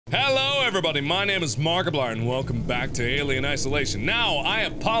Hello everybody, my name is Markiplier and welcome back to Alien Isolation. Now, I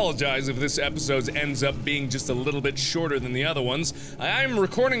apologize if this episode ends up being just a little bit shorter than the other ones. I'm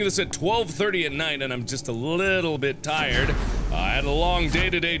recording this at 12:30 at night and I'm just a little bit tired. I had a long day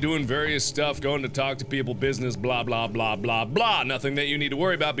today doing various stuff, going to talk to people, business, blah blah blah blah blah. Nothing that you need to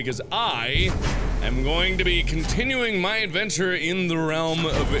worry about because I am going to be continuing my adventure in the realm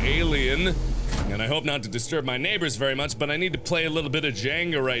of Alien. And I hope not to disturb my neighbors very much, but I need to play a little bit of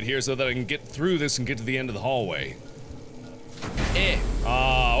Jenga right here so that I can get through this and get to the end of the hallway.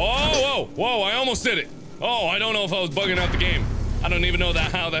 Whoa, I almost did it. Oh, I don't know if I was bugging out the game. I don't even know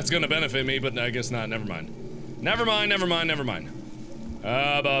how that's gonna benefit me, but I guess not, never mind. Never mind.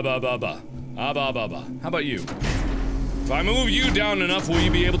 How about you? If I move you down enough, will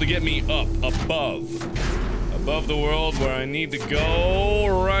you be able to get me up, above the world where I need to go,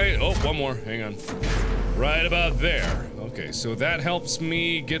 right? Oh, one more, hang on. Right about there. Okay, so that helps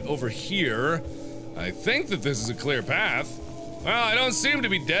me get over here. I think that this is a clear path. Well, I don't seem to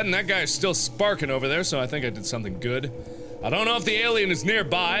be dead, and that guy is still sparking over there, so I think I did something good. I don't know if the alien is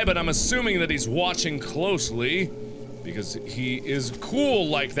nearby, but I'm assuming that he's watching closely, because he is cool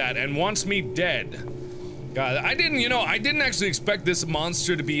like that and wants me dead. God, I didn't actually expect this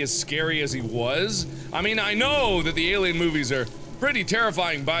monster to be as scary as he was. I mean, I know that the Alien movies are pretty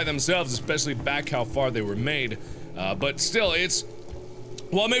terrifying by themselves, especially back how far they were made. But still,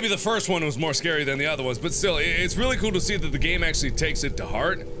 well, maybe the first one was more scary than the other ones, but still, it's really cool to see that the game actually takes it to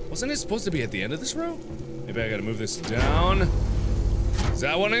heart. Wasn't it supposed to be at the end of this row? Maybe I gotta move this down. Is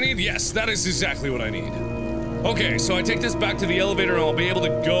that what I need? Yes, that is exactly what I need. Okay, so I take this back to the elevator and I'll be able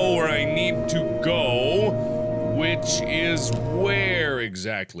to go where I need to go, which is where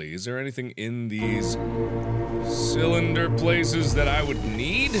exactly? Is there anything in these cylinder places that I would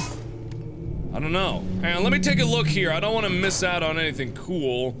need? I don't know. Hang on, let me take a look here. I don't want to miss out on anything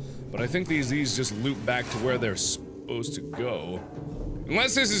cool, but I think these just loop back to where they're supposed to go.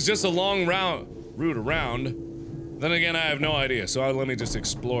 Unless this is just a long route around. Then again, I have no idea, so let me just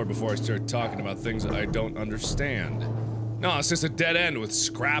explore before I start talking about things that I don't understand. No, it's just a dead end with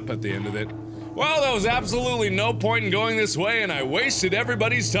scrap at the end of it. Well, there was absolutely no point in going this way, and I wasted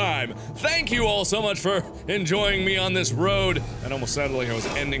everybody's time. Thank you all so much for enjoying me on this road. It almost sounded like I was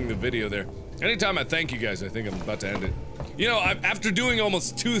ending the video there. Anytime I thank you guys, I think I'm about to end it. You know, after doing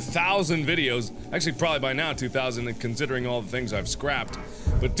almost 2,000 videos, actually probably by now 2,000 considering all the things I've scrapped,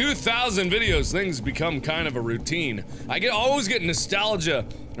 but 2,000 videos, things become kind of a routine. I always get nostalgia,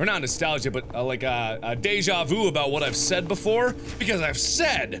 or not nostalgia, but like a deja vu about what I've said before, because I've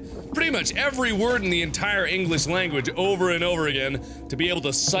said pretty much every word in the entire English language over and over again to be able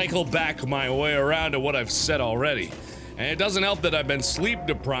to cycle back my way around to what I've said already. And it doesn't help that I've been sleep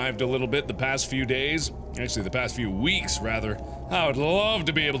deprived a little bit the past few days. Actually, the past few weeks, rather. I would love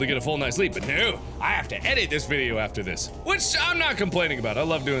to be able to get a full night's sleep, but no, I have to edit this video after this. Which I'm not complaining about. I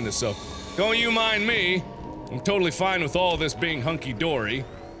love doing this, so don't you mind me. I'm totally fine with all this being hunky-dory.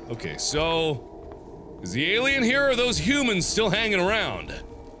 Okay, so is the alien here or are those humans still hanging around?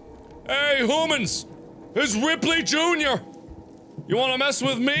 Hey, humans! It's Ripley Jr. You wanna mess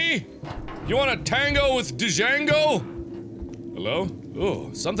with me? You wanna tango with Django? Hello?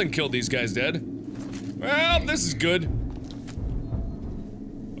 Oh, something killed these guys dead. Well, this is good.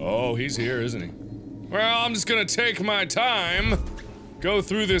 Oh, he's here, isn't he? Well, I'm just gonna take my time, go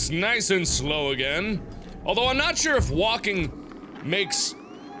through this nice and slow again. Although I'm not sure if walking makes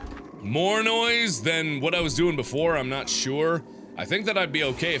more noise than what I was doing before, I'm not sure. I think that I'd be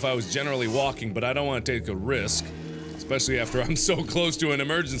okay if I was generally walking, but I don't want to take a risk. Especially after I'm so close to an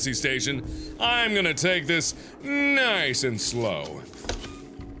emergency station. I'm gonna take this nice and slow.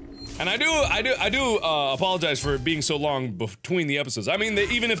 And I do apologize for being so long between the episodes. I mean,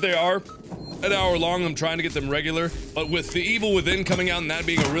 even if they are an hour long, I'm trying to get them regular. But with The Evil Within coming out and that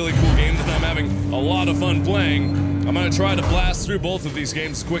being a really cool game that I'm having a lot of fun playing, I'm gonna try to blast through both of these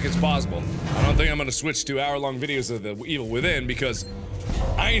games as quick as possible. I don't think I'm gonna switch to hour-long videos of The Evil Within because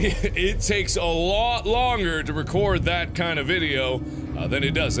it takes a lot longer to record that kind of video than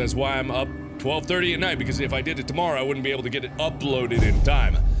it does. That's why I'm up 12:30 at night, because if I did it tomorrow, I wouldn't be able to get it uploaded in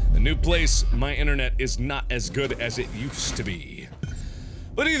time. The new place, my internet is not as good as it used to be.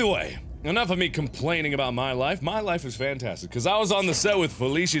 But either way, enough of me complaining about my life. My life is fantastic, because I was on the set with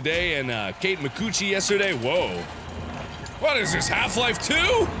Felicia Day and Kate McCucci yesterday. Whoa. What is this, Half-Life 2?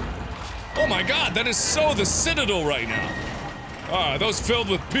 Oh my god, that is so the Citadel right now. Are those filled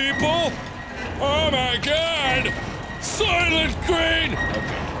with people? Oh my god! Silent Green!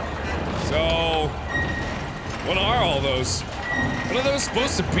 Okay. So, what are all those? What are those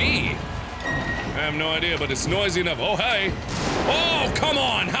supposed to be? I have no idea, but it's noisy enough. Oh, hey! Oh, come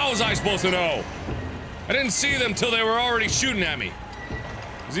on! How was I supposed to know? I didn't see them till they were already shooting at me.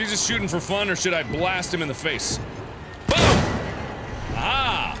 Is he just shooting for fun, or should I blast him in the face? Boom!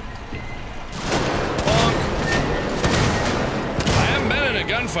 Ah! Bonk. I haven't been in a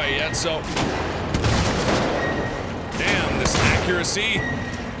gunfight yet, so... Damn, this accuracy.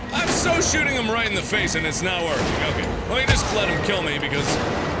 I'm so shooting him right in the face and it's not working. Okay, let me just let him kill me because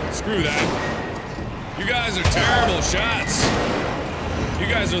screw that. You guys are terrible shots. You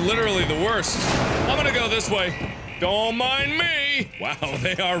guys are literally the worst. I'm gonna go this way. Don't mind me. Wow,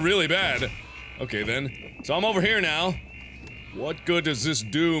 they are really bad. Okay then, so I'm over here now. What good does this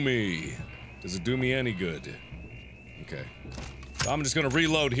do me? Does it do me any good? Okay. I'm just gonna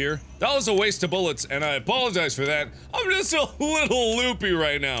reload here. That was a waste of bullets, and I apologize for that. I'm just a little loopy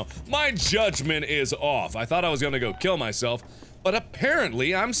right now. My judgment is off. I thought I was gonna go kill myself, but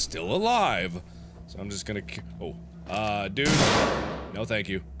apparently I'm still alive. So I'm just gonna dude. No thank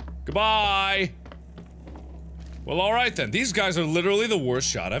you. Goodbye! Well, alright then. These guys are literally the worst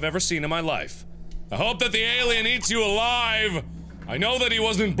shot I've ever seen in my life. I hope that the alien eats you alive! I know that he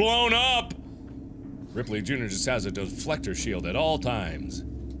wasn't blown up! Ripley Jr. just has a deflector shield at all times.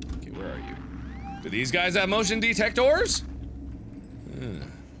 Okay, where are you? Do these guys have motion detectors?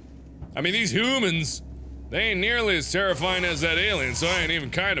 I mean, these humans, they ain't nearly as terrifying as that alien, so I ain't even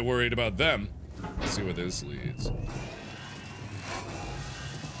kinda worried about them. Let's see where this leads.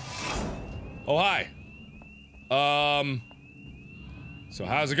 Oh, hi. So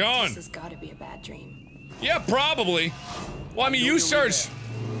how's it going? This has gotta be a bad dream. Yeah, probably. Well, I mean, you started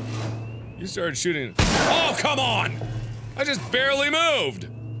shooting. Oh, come on! I just barely moved!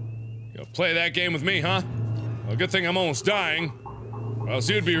 You'll play that game with me, huh? Well, good thing I'm almost dying. Or else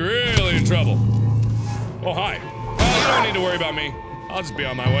you'd be really in trouble. Oh, hi. Well, you don't need to worry about me. I'll just be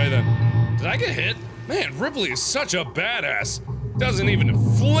on my way then. Did I get hit? Man, Ripley is such a badass. Doesn't even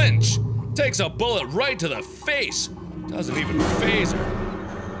flinch. Takes a bullet right to the face. Doesn't even phase her.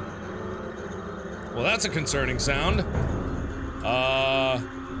 Well, that's a concerning sound.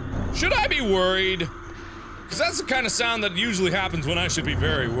 Should I be worried? Because that's the kind of sound that usually happens when I should be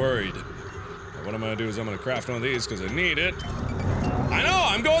very worried. What I'm gonna do is I'm gonna craft one of these because I need it. I know,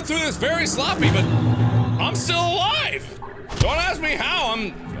 I'm going through this very sloppy, but I'm still alive! Don't ask me how,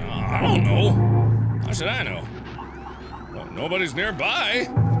 I don't know. How should I know? Well, nobody's nearby.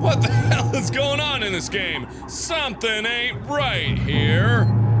 What the hell is going on in this game? Something ain't right here.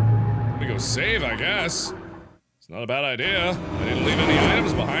 Let me go save, I guess. Not a bad idea. I didn't leave any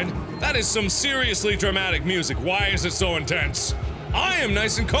items behind. That is some seriously dramatic music. Why is it so intense? I am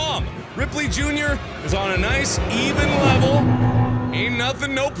nice and calm. Ripley Jr. is on a nice, even level. Ain't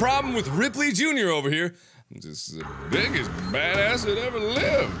nothing, no problem with Ripley Jr. over here. Just the biggest badass that ever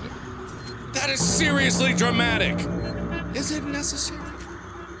lived. That is seriously dramatic. Is it necessary?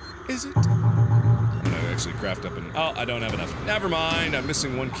 Is it? I'm gonna actually craft up an— oh, I don't have enough. Never mind, I'm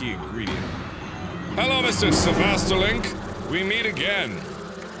missing one key ingredient. Hello, Mr. Sevasterlink. We meet again.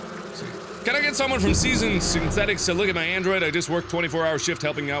 Can I get someone from Seasoned Synthetics to look at my android? I just worked 24-hour shift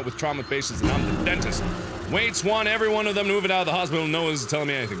helping out with trauma patients and I'm the dentist. Wait, Swan, every one of them to move it out of the hospital. No one's telling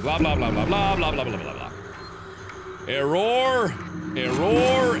me anything. Blah, blah, blah, blah, blah, blah, blah, blah, blah, blah. Error.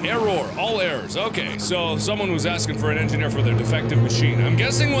 Error. Error. All errors. Okay, so someone was asking for an engineer for their defective machine. I'm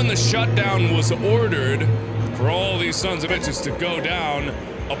guessing when the shutdown was ordered for all these sons of bitches to go down,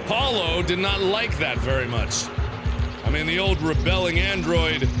 Apollo did not like that very much. I mean, the old rebelling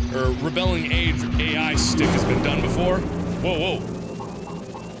android, or rebelling age AI stick has been done before. Whoa, whoa.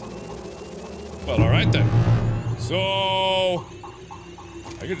 Well, alright then. So...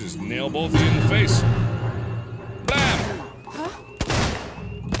 I could just nail both of you in the face. Blam! Huh?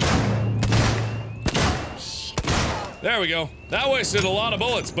 There we go. That wasted a lot of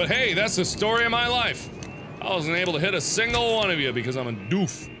bullets, but hey, that's the story of my life. I wasn't able to hit a single one of you because I'm a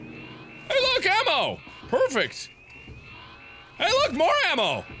doof. Hey look, ammo! Perfect! Hey look, more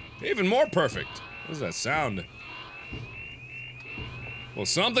ammo! Even more perfect. What does that sound? Well,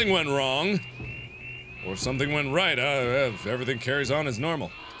 something went wrong. Or something went right. Everything carries on as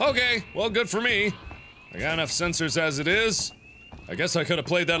normal. Okay, well, good for me. I got enough sensors as it is. I guess I could have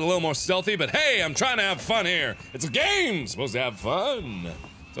played that a little more stealthy, but hey, I'm trying to have fun here. It's a game! Supposed to have fun.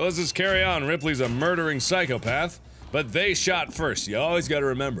 So let's just carry on. Ripley's a murdering psychopath, but they shot first. You always gotta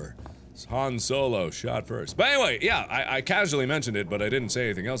remember. Han Solo shot first. But anyway, yeah, I casually mentioned it, but I didn't say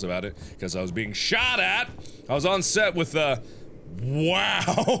anything else about it, because I was being shot at. I was on set with,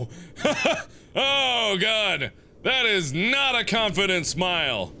 wow! Oh, God! That is not a confident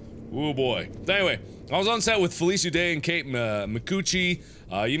smile. Oh, boy. Anyway, I was on set with Felicia Day and Kate Micucci.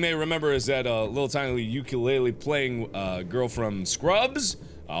 You may remember as that little tiny ukulele playing girl from Scrubs.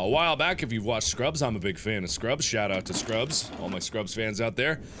 A while back, if you've watched Scrubs, I'm a big fan of Scrubs. Shout out to Scrubs, all my Scrubs fans out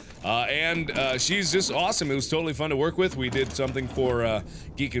there. And she's just awesome. It was totally fun to work with. We did something for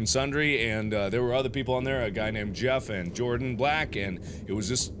Geek and Sundry, and there were other people on there, a guy named Jeff and Jordan Black, and it was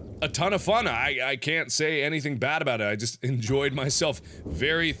just a ton of fun. I can't say anything bad about it. I just enjoyed myself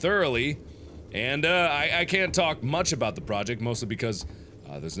very thoroughly. And I can't talk much about the project, mostly because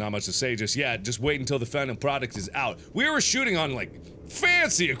there's not much to say just yet. Just wait until the final product is out. We were shooting on, like,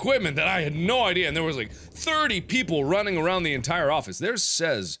 fancy equipment that I had no idea, and there was, like, 30 people running around the entire office. There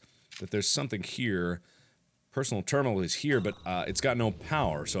says that there's something here. Personal terminal is here, but it's got no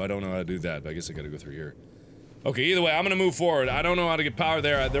power, so I don't know how to do that, but I guess I gotta go through here. Okay, either way, I'm gonna move forward. I don't know how to get power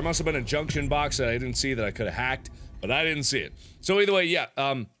there. There must have been a junction box that I didn't see that I could have hacked, but I didn't see it. So either way, yeah,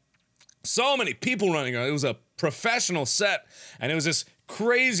 so many people running around. It was a professional set, and it was just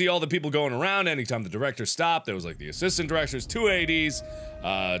crazy, all the people going around. Anytime the director stopped, there was like the assistant directors, 2 ADs,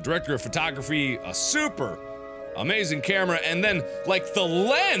 director of photography, a super amazing camera, and then like the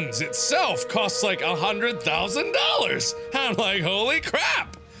lens itself costs like $100,000. I'm like, holy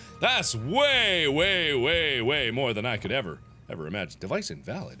crap! That's way more than I could ever imagine. Device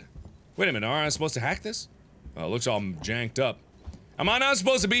invalid. Wait a minute, aren't I supposed to hack this? Oh, it looks all janked up. Am I not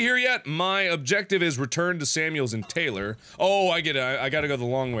supposed to be here yet? My objective is return to Samuels and Taylor. Oh, I get it. I gotta go the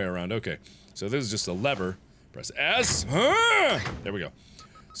long way around. Okay. So this is just a lever. Press S. There we go.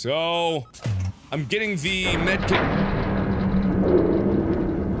 So, I'm getting the medkit.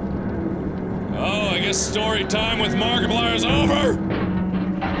 Oh, I guess story time with Markiplier is over.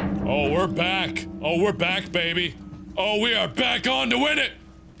 Oh, we're back. Oh, we're back, baby. Oh, we are back on to win it.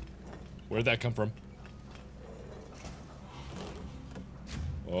 Where'd that come from?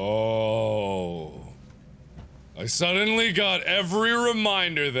 Oh, I suddenly got every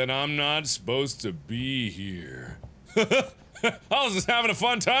reminder that I'm not supposed to be here. I was just having a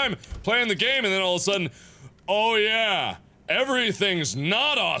fun time playing the game, and then all of a sudden, oh yeah, everything's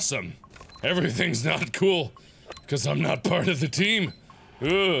not awesome. Everything's not cool, because I'm not part of the team.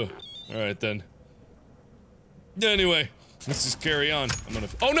 Ugh. Alright then. Anyway, let's just carry on. I'm gonna-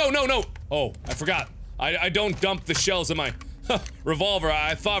 oh no! Oh, I forgot. I don't dump the shells in my revolver.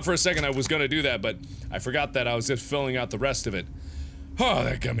 I thought for a second I was gonna do that, but I forgot that I was just filling out the rest of it. Oh,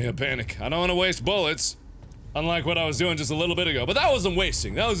 that got me a panic. I don't want to waste bullets, unlike what I was doing just a little bit ago. But that wasn't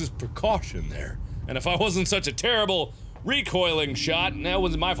wasting. That was just precaution there. And if I wasn't such a terrible recoiling shot, and that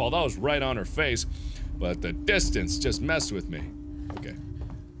wasn't my fault. That was right on her face. But the distance just messed with me. Okay.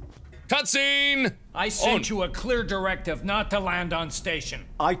 Cutscene! I sent you a clear directive not to land on station.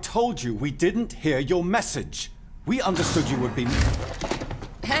 I told you we didn't hear your message. We understood you would be...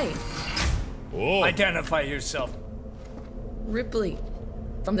 Hey! Oh. Identify yourself. Ripley.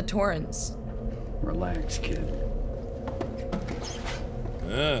 From the Torrens. Relax, kid.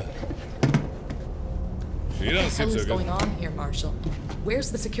 She doesn't seem What so is good. going on here, Marshal?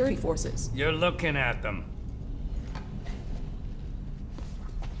 Where's the security forces? You're looking at them.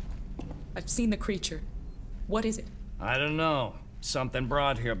 I've seen the creature. What is it? I don't know. Something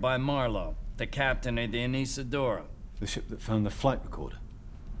brought here by Marlowe, the captain of the Anisadora. The ship that found the flight recorder.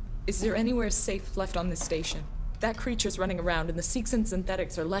 Is there anywhere safe left on this station? That creature's running around, and the Seeks and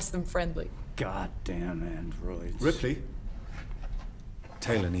synthetics are less than friendly. Goddamn androids. Ripley?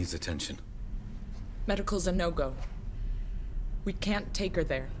 Taylor needs attention. Medical's a no-go. We can't take her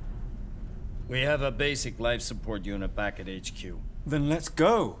there. We have a basic life support unit back at HQ. Then let's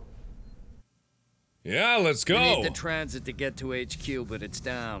go. Yeah, let's go. We need the transit to get to HQ, but it's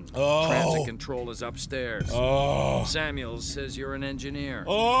down. Oh. Transit control is upstairs. Oh. Samuels says you're an engineer.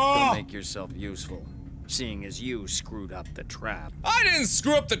 Oh. Go make yourself useful, seeing as you screwed up the trap. I didn't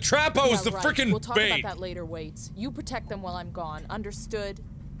screw up the trap. I was the frickin' We'll talk bait. about that later, Waits. You protect them while I'm gone. Understood?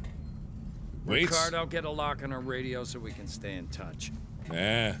 Waits? Ricardo, get a lock on our radio so we can stay in touch.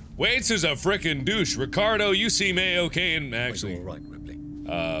 Waits is a frickin' douche. Ricardo, you seem a-okay and actually... All right, Ripley.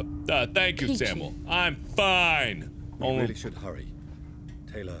 Thank you, Peachy. Samuel. I'm fine. We really should hurry.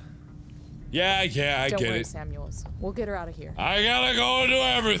 Taylor. Yeah, I Don't get worry, it. Samuels. We'll get her out of here. I gotta go do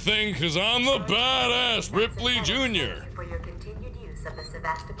everything, cause I'm the badass Ripley Jr. For your continued use of the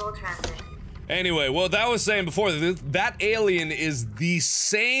Sevastopol transit. Anyway, well, that was saying before, that alien is the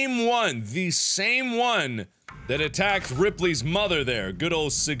same one that attacked Ripley's mother there, good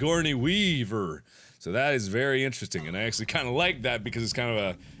old Sigourney Weaver. So that is very interesting, and I actually kind of like that because it's kind of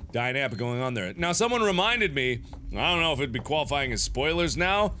a dynamic going on there. Now, someone reminded me, I don't know if it'd be qualifying as spoilers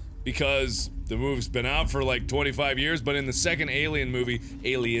now, because the movie's been out for like 25 years, but in the second Alien movie,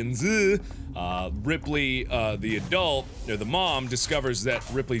 Aliens, Ripley, the adult, or the mom, discovers that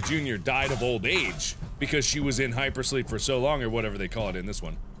Ripley Jr. died of old age because she was in hypersleep for so long, or whatever they call it in this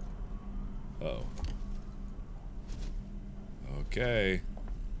one. Uh-oh. Okay.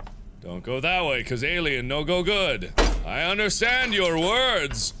 Don't go that way, cause alien no go good. I understand your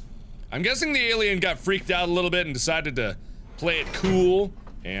words. I'm guessing the alien got freaked out a little bit and decided to play it cool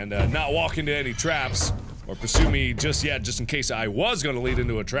and not walk into any traps or pursue me just yet, just in case I was gonna lead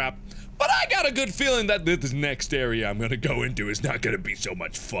into a trap. But I got a good feeling that this next area I'm gonna go into is not gonna be so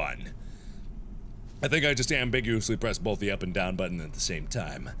much fun. I think I just ambiguously pressed both the up and down button at the same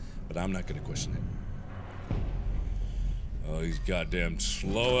time, but I'm not gonna question it. Oh, these goddamn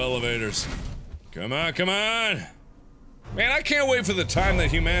slow elevators. Come on, come on! Man, I can't wait for the time that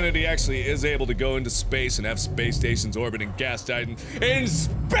humanity actually is able to go into space and have space stations orbiting gas Titan in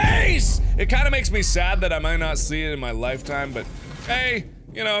space! It kind of makes me sad that I might not see it in my lifetime, but hey,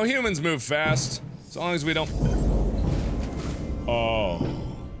 you know, humans move fast. As long as we don't...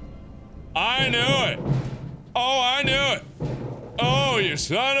 Oh. I knew it! Oh, I knew it! Oh, you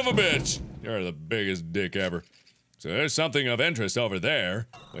son of a bitch! You're the biggest dick ever. So there's something of interest over there.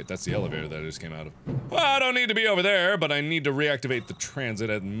 Wait, that's the elevator that I just came out of. Well, I don't need to be over there, but I need to reactivate the transit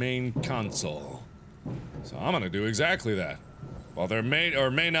at main console. So I'm gonna do exactly that. While there may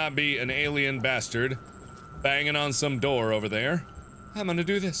or may not be an alien bastard banging on some door over there, I'm gonna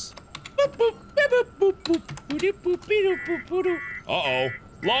do this. Uh-oh.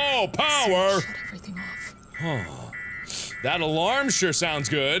 Low power! Shut everything off. Oh. That alarm sure sounds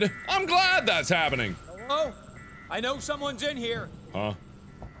good. I'm glad that's happening. Hello? I know someone's in here. Huh?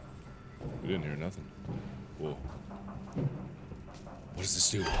 We didn't hear nothing. Whoa. What does this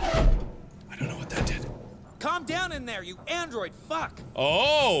do? I don't know what that did. Calm down in there, you android fuck!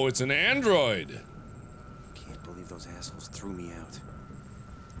 Oh, it's an android. Can't believe those assholes threw me out.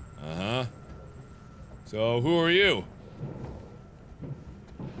 Uh-huh. So, who are you?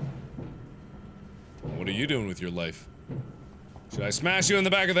 What are you doing with your life? Should I smash you in the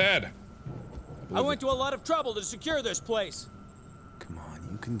back of the head? I went to a lot of trouble to secure this place. Come on,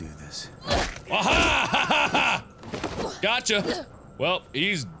 you can do this. Aha! Gotcha. Well,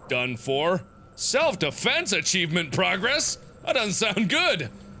 he's done for. Self-defense achievement progress? That doesn't sound good.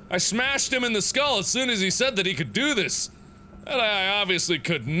 I smashed him in the skull as soon as he said that he could do this. And I obviously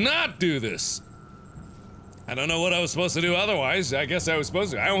could not do this. I don't know what I was supposed to do otherwise. I guess I was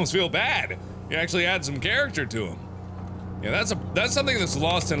supposed to. I almost feel bad. He actually had some character to him. Yeah, that's something that's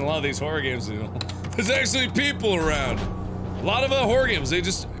lost in a lot of these horror games. You know? There's actually people around. A lot of horror games, they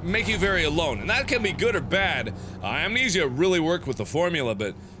just make you very alone, and that can be good or bad. Amnesia really worked with the formula,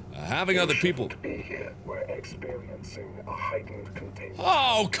 but having other people. Be here. We're experiencing a heightened containment.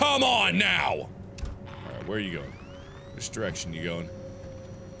 Oh, come on now! All right, where are you going? Which direction you going?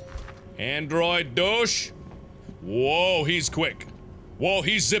 Android douche. Whoa, he's quick. Whoa,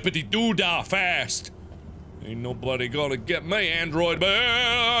 he's zippity-doo-dah fast. Ain't nobody gonna get me, Android,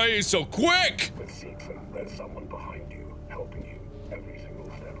 but he's so quick! With Seegson, there's someone behind you, helping you every single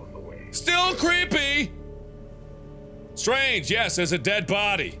step of the way. Still creepy! Strange, yes, there's a dead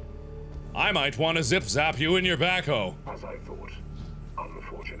body. I might want to zip-zap you in your backhoe. As I thought.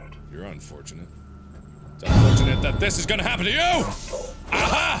 Unfortunate. You're unfortunate. It's unfortunate that this is gonna happen to you!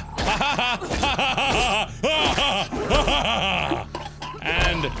 Aha!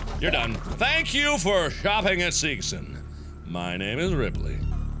 And you're done. Thank you for shopping at Seegson. My name is Ripley.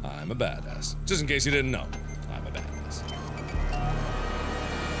 I'm a badass. Just in case you didn't know, I'm a badass.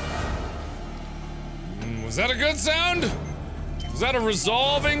 Was that a good sound? Was that a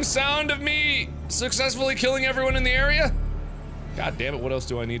resolving sound of me successfully killing everyone in the area? God damn it, what else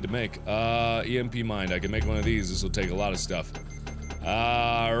do I need to make? EMP mine. I can make one of these. This will take a lot of stuff.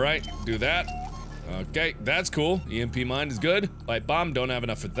 Alright, do that. Okay, that's cool. EMP mine is good. Light bomb, don't have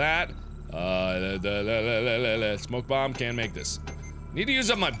enough for that. Smoke bomb, can't make this. Need to use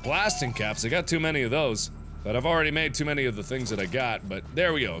up my blasting caps. I got too many of those. But I've already made too many of the things that I got. But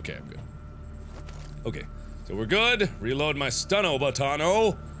there we go. Okay, I'm good. Okay, so we're good. Reload my stunno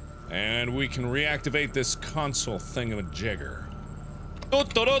butano. And we can reactivate this console thingamajigger.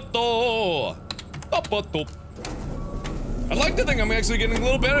 I'd like to think I'm actually getting a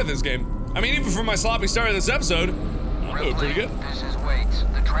little better at this game. I mean, even for my sloppy start of this episode, I'm doing pretty good. This is Waits.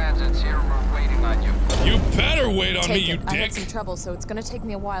 The transit's here. We're waiting on you. You better wait on me, you dick. I had some trouble, so it's gonna take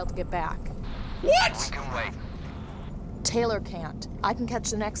me a while to get back. What? We can wait. Taylor can't. I can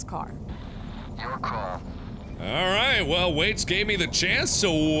catch the next car. Your call. Alright, well, Waits gave me the chance to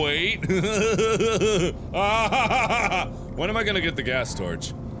wait. When am I gonna get the gas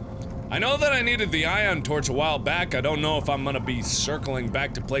torch? I know that I needed the ion torch a while back. I don't know if I'm gonna be circling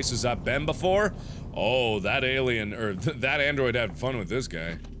back to places I've been before. Oh, that alien, or that android had fun with this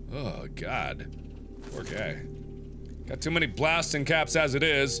guy. Oh, God. Poor guy. Got too many blasting caps as it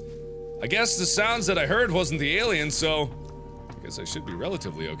is. I guess the sounds that I heard wasn't the alien, so I guess I should be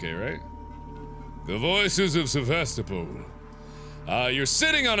relatively okay, right? The voices of Sevastopol. You're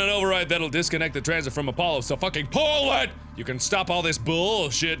sitting on an override that'll disconnect the transit from Apollo, so fucking pull it! You can stop all this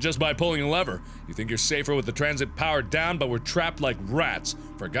bullshit just by pulling a lever. You think you're safer with the transit powered down, but we're trapped like rats.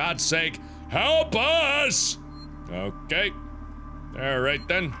 For God's sake, help us! Okay. Alright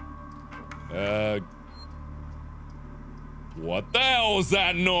then. What the hell was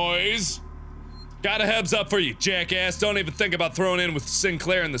that noise? Got a heads up for you, jackass. Don't even think about throwing in with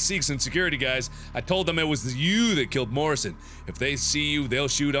Sinclair and the Seeks and security guys. I told them it was you that killed Morrison. If they see you, they'll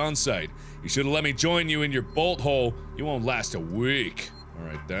shoot on sight. You should have let me join you in your bolt hole. You won't last a week.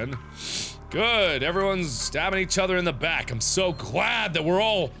 Alright then. Good, everyone's stabbing each other in the back. I'm so glad that we're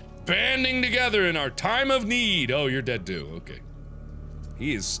all banding together in our time of need. Oh, you're dead too, okay.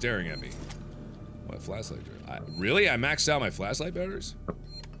 He is staring at me. My flashlight. Really? I maxed out my flashlight batteries?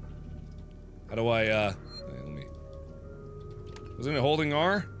 How do I, let me... Wasn't it holding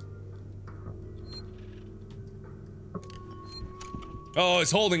R? Oh,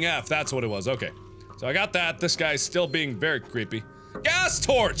 it's holding F, that's what it was, okay. So I got that, this guy's still being very creepy. Gas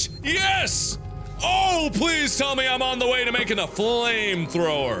torch! Yes! Oh, please tell me I'm on the way to making a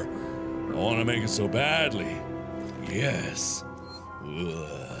flamethrower. I want to make it so badly. Yes.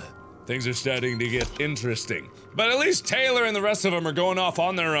 Ugh. Things are starting to get interesting. But at least Taylor and the rest of them are going off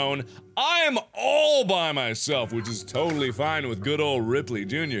on their own. I am all by myself, which is totally fine with good old Ripley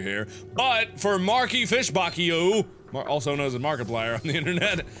Jr. here. But for Marky Fishbachio, also known as Markiplier on the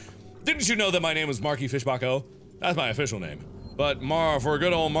internet, didn't you know that my name was Marky Fishbachio? That's my official name. But for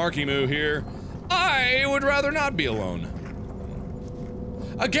good old Marky Moo here, I would rather not be alone.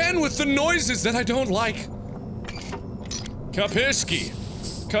 Again with the noises that I don't like. Kapishki.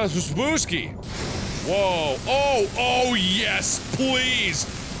 Kazwooski. Whoa. Oh, yes, please.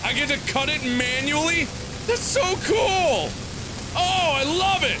 I get to cut it manually? That's so cool. Oh, I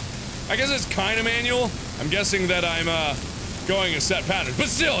love it. I guess it's kind of manual. I'm guessing that I'm, going a set pattern. But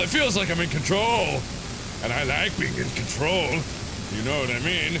still, it feels like I'm in control. And I like being in control. You know what I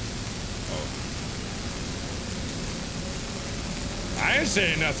mean. Oh. I ain't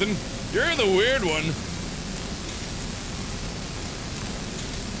saying nothing. You're the weird one.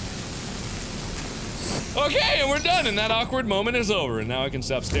 Okay, and we're done, and that awkward moment is over, and now I can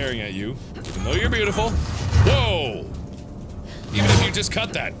stop staring at you, even though you're beautiful. Whoa! Even if you just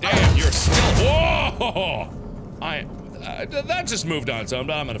cut that, damn, you're still— whoa! That just moved on, so I'm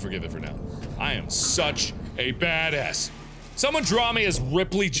gonna forgive it for now. I am such a badass. Someone draw me as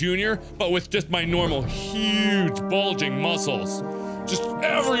Ripley Jr., but with just my normal huge bulging muscles. Just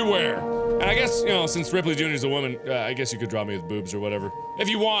everywhere. And I guess, you know, since Ripley Jr. is a woman, I guess you could draw me with boobs or whatever. If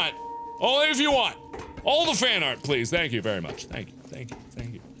you want. Only if you want. All the fan art, please. Thank you very much. Thank you. Thank you.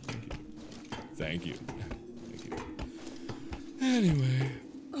 Thank you. Thank you. Thank you. Anyway.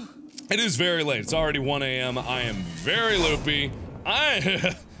 It is very late. It's already 1 a.m. I am very loopy.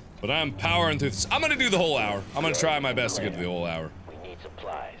 But I'm powering through this. I'm gonna do the whole hour. I'm gonna try my best to get to the whole hour. We need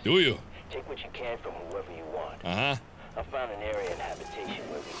supplies. Do you? Take what you can from whoever you want. Uh-huh. I found an area in habitation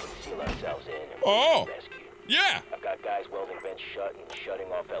where we can seal ourselves in and rescue. Yeah! I've got guys welding vents shut and shutting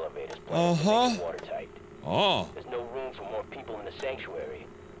off elevators. Watertight. Oh. There's no room for more people in the sanctuary,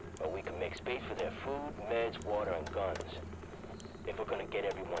 but we can make space for their food, meds, water, and guns. If we're gonna get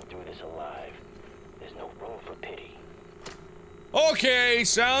everyone through this alive, there's no room for pity. Okay,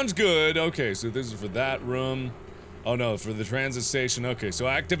 sounds good. Okay, so this is for that room. Oh no, for the transit station. Okay, so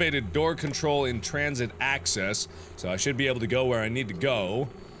I activated door control in transit access, so I should be able to go where I need to go.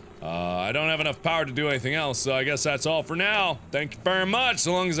 I don't have enough power to do anything else, so I guess that's all for now. Thank you very much.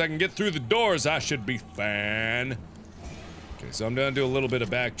 So long as I can get through the doors, I should be fine. Okay, so I'm gonna do a little bit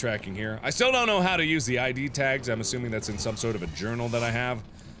of backtracking here. I still don't know how to use the ID tags. I'm assuming that's in some sort of a journal that I have.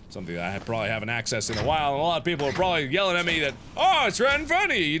 Something that I probably haven't accessed in a while, and a lot of people are probably yelling at me that, oh, it's right in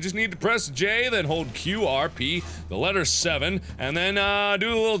front of you. You just need to press J, then hold Q, R, P, the letter 7, and then do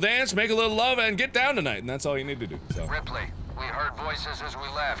a little dance, make a little love, and get down tonight, and that's all you need to do, so. Ripley, we heard voices as we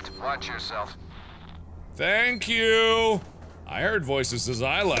left. Watch yourself. Thank you. I heard voices as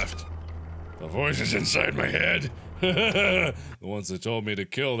I left. The voices inside my head. The ones that told me to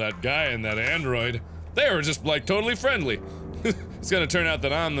kill that guy and that android. They were just, like, totally friendly. It's gonna turn out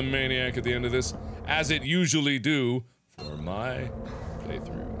that I'm the maniac at the end of this, as it usually do for my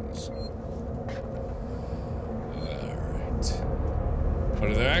playthroughs. Alright. But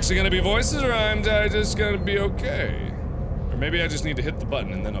are there actually gonna be voices, or am I just gonna be okay? Or maybe I just need to hit the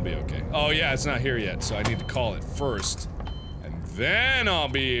button and then I'll be okay. Oh yeah, it's not here yet, so I need to call it first. And then I'll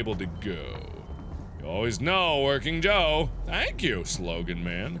be able to go. You always know, Working Joe. Thank you, Slogan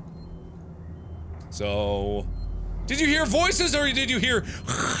Man. So... Did you hear voices, or did you hear...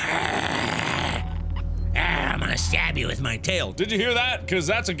 I'm gonna stab you with my tail. Did you hear that? Because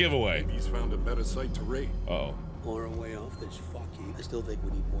that's a giveaway. He's found a better site to raid. Uh-oh. Or a way off this fuck you. I still think we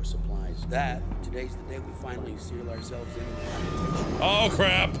need more supplies. Today's the day we finally seal ourselves in. Oh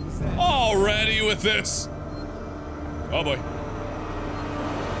crap! Already with this. Oh boy.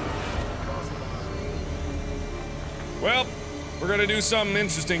 Well, we're gonna do something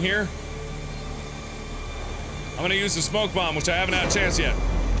interesting here. I'm gonna use the smoke bomb, which I haven't had a chance yet.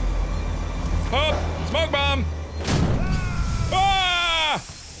 Oh! Smoke bomb! Ah!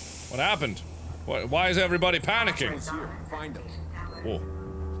 What happened? Why is everybody panicking? Whoa.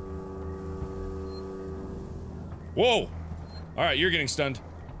 Whoa! Alright, you're getting stunned.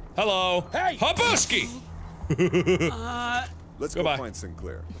 Hello! Hey! Habushki! Let's Goodbye. go find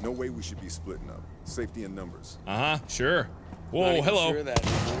Sinclair. No way we should be splitting up. Safety in numbers. Uh-huh, sure. Whoa, Not hello. even sure that.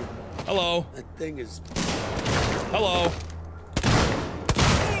 Hello. That thing is... Hello.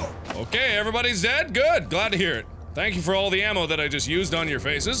 Okay, everybody's dead? Good. Glad to hear it. Thank you for all the ammo that I just used on your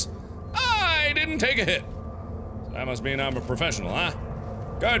faces. I didn't take a hit. So that must mean I'm a professional, huh?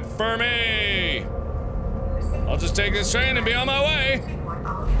 Good for me. I'll just take this train and be on my way.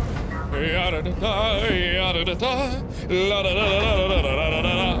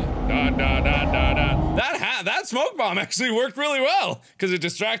 That smoke bomb actually worked really well because it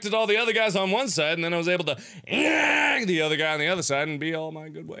distracted all the other guys on one side, and then I was able to the other guy on the other side and be all my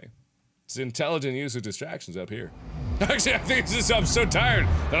good way. It's intelligent use of distractions up here. Actually, I think it's just I'm so tired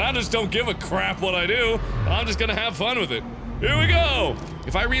that I just don't give a crap what I do. I'm just gonna have fun with it. Here we go.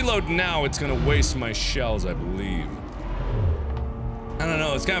 If I reload now, it's gonna waste my shells, I believe. I don't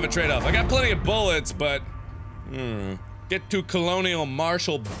know, it's kind of a trade-off. I got plenty of bullets, but... Get to Colonial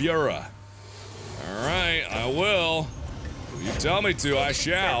Marshal Bureau. Alright, I will. If you tell me to, I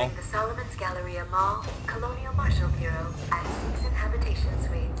shall. The Solomon's Galleria Mall, Colonial Marshal Bureau, at 6 Inhabitation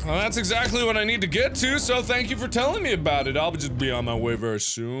Suites. Well, that's exactly what I need to get to, so thank you for telling me about it. I'll just be on my way very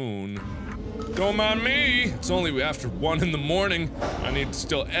soon. Don't mind me. It's only after 1 in the morning. I need to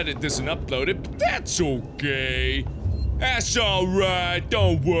still edit this and upload it, but that's okay. That's alright,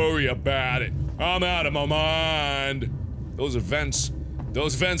 don't worry about it. I'm out of my mind. Those vents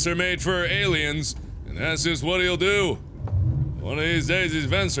are made for aliens, and that's just what he'll do. One of these days, these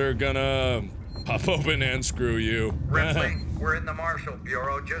vents are gonna pop open and screw you. Ripley, we're in the Marshal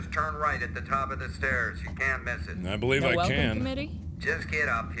Bureau. Just turn right at the top of the stairs. You can't miss it. I believe I can. Committee? Just get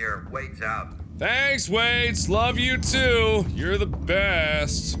up here. Wait's out. Thanks, Waits. Love you too. You're the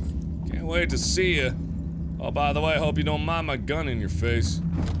best. Can't wait to see you. Oh, by the way, I hope you don't mind my gun in your face.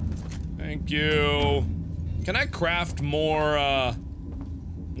 Thank you. Can I craft more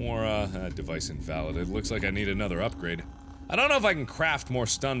device invalid? It looks like I need another upgrade. I don't know if I can craft more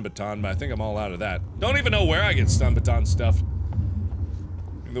stun baton, but I think I'm all out of that. Don't even know where I get stun baton stuff.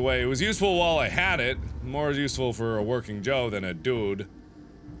 Either way, it was useful while I had it. More useful for a working Joe than a dude.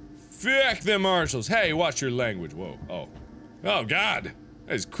 Fuck them marshals. Hey, watch your language. Whoa. Oh. Oh, God.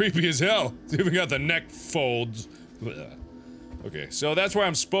 That's creepy as hell. It's even got the neck folds. Okay, so that's where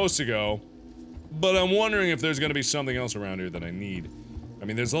I'm supposed to go. But I'm wondering if there's gonna be something else around here that I need. I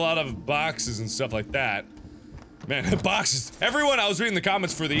mean, there's a lot of boxes and stuff like that. Man, boxes. Everyone, I was reading the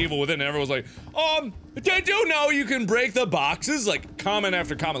comments for The Evil Within, and everyone was like, did you know you can break the boxes? Like, comment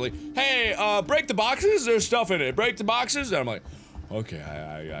after comment, like, hey, break the boxes, there's stuff in it. Break the boxes? And I'm like, okay,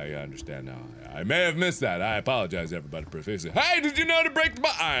 I understand now. I may have missed that. I apologize, everybody, profusely. Hey, did you know to break the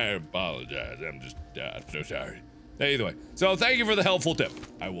box? I apologize. I'm just, so sorry. Hey, either way. So, thank you for the helpful tip.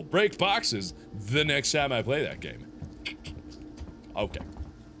 I will break boxes the next time I play that game. Okay.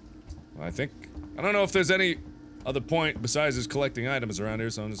 Well, I don't know if there's any other point besides just collecting items around here,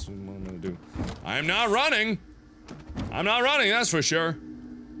 so I'm just what I'm gonna do. I'm not running! I'm not running, that's for sure.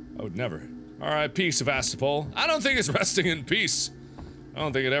 I would never. R.I.P. Sevastopol. I don't think it's resting in peace. I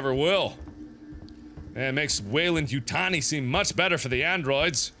don't think it ever will. And it makes Wayland Yutani seem much better for the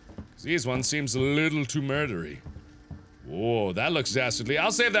androids. These ones seems a little too murdery. Whoa, that looks dastardly.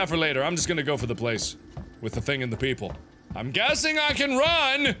 I'll save that for later. I'm just gonna go for the place. With the thing and the people. I'm guessing I can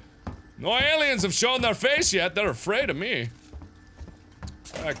run! No aliens have shown their face yet. They're afraid of me.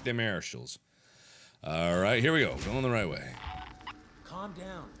 Fuck them marshals. Alright, here we go. Going the right way. Calm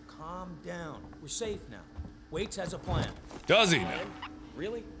down. Calm down. We're safe now. Waits has a plan. Does he now?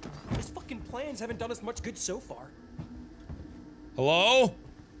 Really? His fucking plans haven't done us much good so far. Hello?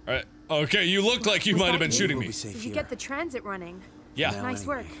 Alright. Okay, you looked like you might have been shooting me. Did you get the transit running? Yeah. Nice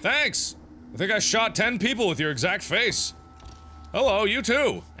work. Thanks! I think I shot 10 people with your exact face. Hello, you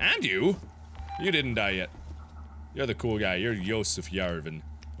too. And you. You didn't die yet. You're the cool guy. You're Joseph Yarvin.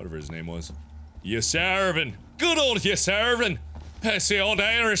 Whatever his name was. Yarvin. Good old Yarvin. That's the old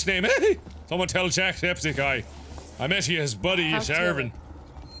Irish name. Hey! Someone tell Jacksepticeye. I met his buddy Yarvin.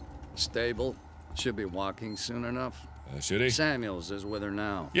 Stable. Should be walking soon enough. Should he? Samuels is with her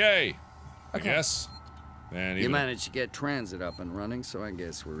now. Yay! I guess. Man, You managed to get transit up and running, so I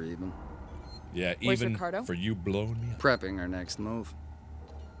guess we're even. Yeah, Where's even Ricardo? for you blowing me up. Prepping our next move.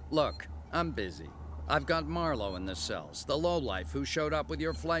 Look, I'm busy. I've got Marlowe in the cells, the lowlife who showed up with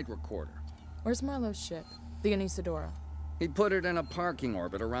your flight recorder. Where's Marlowe's ship? The Anisadora. He put it in a parking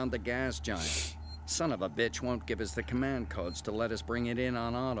orbit around the gas giant. Son of a bitch won't give us the command codes to let us bring it in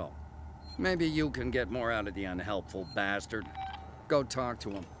on auto. Maybe you can get more out of the unhelpful bastard. Go talk to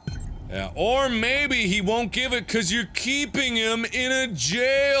him. Yeah, or maybe he won't give it because you're keeping him in a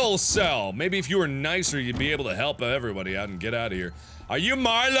jail cell. Maybe if you were nicer, you'd be able to help everybody out and get out of here. Are you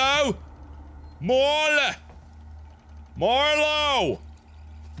Marlowe? Marlowe!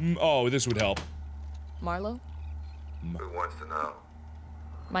 Oh, this would help. Marlowe? Who wants to know?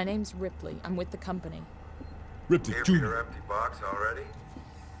 My name's Ripley. I'm with the company. Ripley Here for your empty box already?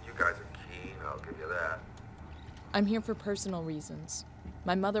 You guys are keen, I'll give you that. I'm here for personal reasons.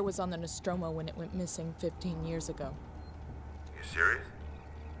 My mother was on the Nostromo when it went missing 15 years ago. You serious?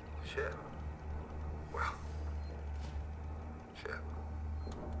 Shit. Well. Shit.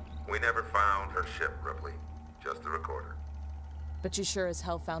 We never found her ship, Ripley. Just the recorder. But you sure as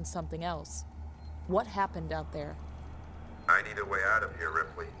hell found something else. What happened out there? I need a way out of here,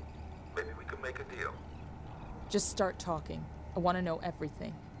 Ripley. Maybe we can make a deal. Just start talking. I want to know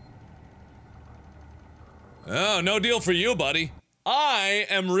everything. Oh, no deal for you, buddy. I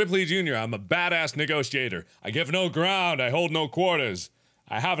am Ripley Jr. I'm a badass negotiator. I give no ground. I hold no quarters.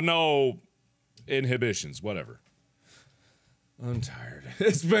 I have no inhibitions. Whatever. I'm tired.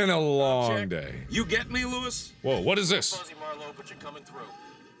 It's been a long day. You get me, Lewis? Whoa, what is this? Marlowe, but you're coming through.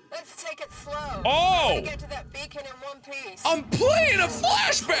 Let's take it slow. Oh! Get to that beacon in one piece. I'm playing a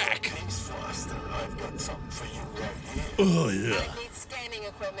flashback! I've got something for you right here. Oh, yeah. I need scanning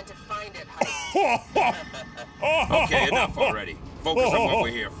equipment to find it, Okay, enough already. Focus on what we're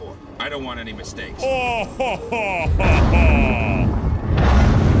here for. I don't want any mistakes. Whoa! Whoa!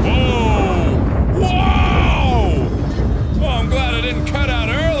 Oh, I'm glad I didn't cut out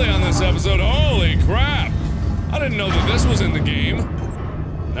early on this episode. Holy crap! I didn't know that this was in the game.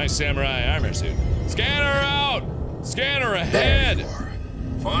 Nice samurai armor suit. Scanner out! Scanner ahead!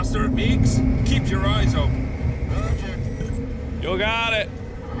 Foster, Meeks, keep your eyes open. You got it.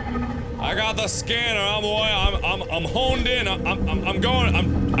 I got the scanner. I'm honed in. I'm going.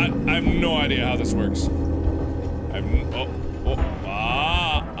 I have no idea how this works. I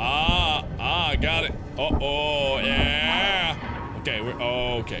got it. Oh, yeah. Okay,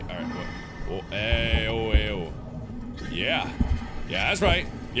 okay. All right. Yeah. Yeah, that's right.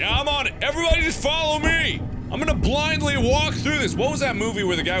 Yeah, I'm on it. Everybody just follow me. I'm gonna blindly walk through this. What was that movie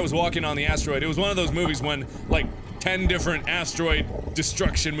where the guy was walking on the asteroid? It was one of those movies when, like, 10 different asteroid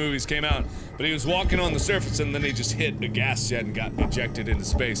destruction movies came out. But he was walking on the surface and then he just hit a gas jet and got ejected into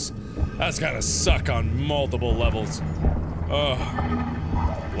space. That's gotta suck on multiple levels. Ugh.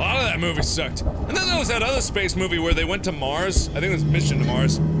 A lot of that movie sucked. And then there was that other space movie where they went to Mars. I think it was Mission to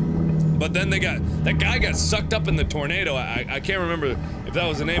Mars. But then that guy got sucked up in the tornado. I can't remember if that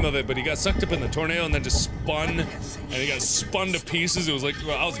was the name of it, but he got sucked up in the tornado and then just spun, and he got spun to pieces. It was like,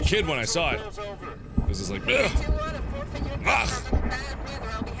 well, I was a kid when I saw it. It was just like, ugh.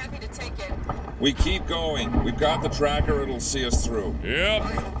 We keep going. We've got the tracker, it'll see us through. Yep.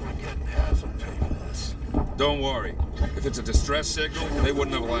 Don't worry. If it's a distress signal, they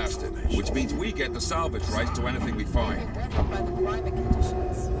wouldn't have lasted. Which means we get the salvage rights to anything we find.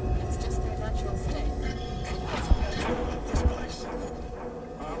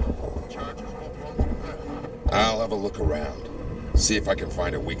 I'll have a look around. See if I can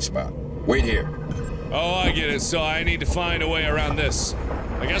find a weak spot. Wait here. Oh, I get it. So I need to find a way around this.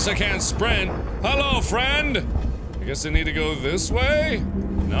 I guess I can't sprint. Hello, friend! I guess I need to go this way?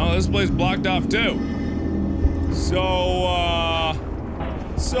 No, this place blocked off too. So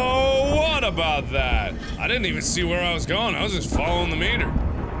what about that? I didn't even see where I was going. I was just following the meter.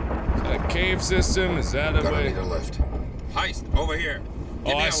 Is that a cave system? Is that a way? Need a lift. Heist, over here.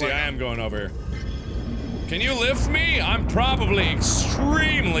 Oh, I see. I am going over here. Can you lift me? I'm probably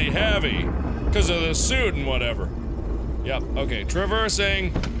extremely heavy because of the suit and whatever. Yep. Okay.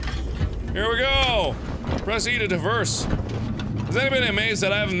 Traversing. Here we go. Press E to traverse. Is anybody amazed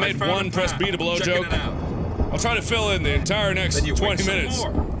that I haven't made one press B to blow joke? I'll try to fill in the entire next 20 minutes.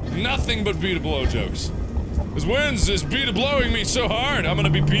 Nothing but B to blow jokes. Because when's this B to blowing me so hard? I'm gonna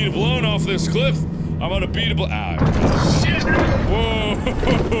be B to blown off this cliff. I'm gonna B to blow. Ah. Whoa.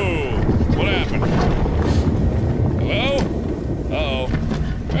 What happened? Hello? Uh-oh.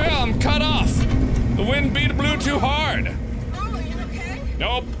 Well, I'm cut off. The wind B to blew too hard. Oh, are you okay?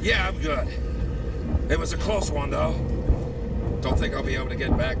 Nope. Yeah, I'm good. It was a close one, though. Don't think I'll be able to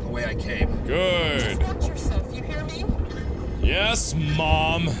get back the way I came. Good. Just watch yourself, you hear me? Yes,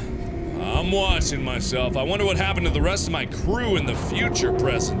 Mom. I'm watching myself. I wonder what happened to the rest of my crew in the future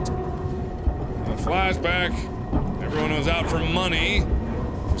present. A flashback. Everyone was out for money.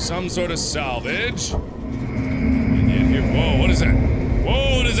 For some sort of salvage. And yet here. Whoa, what is that?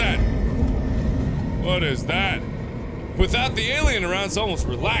 Whoa, what is that? What is that? Without the alien around, it's almost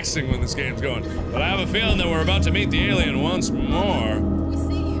relaxing when this game's going. But I have a feeling that we're about to meet the alien once more. We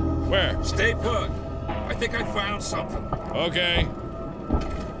see you. Where? Stay put. I think I found something. Okay.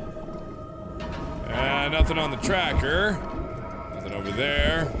 Nothing on the tracker. Nothing over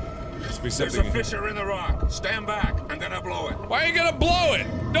there. Must be something. There's a fissure in the rock. Stand back. I'm gonna blow it. Why are you gonna blow it?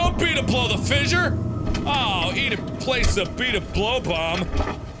 Don't be to blow the fissure. Oh, eat a place to beat a blow bomb.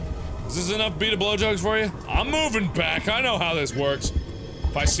 Is this enough beat a blow jokes for you? I'm moving back. I know how this works.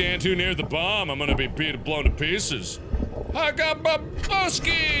 If I stand too near the bomb, I'm gonna be beat and blown to pieces.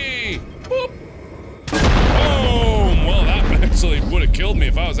 Hagababoski! Boop! Boom! Well, that actually would have killed me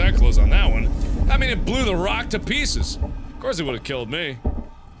if I was that close on that one. I mean, it blew the rock to pieces. Of course it would have killed me.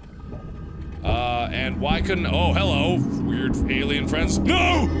 And why couldn't— oh, hello, weird alien friends.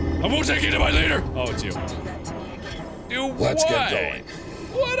 No! I won't take you to my leader! Oh, it's you. Do what? Let's get going.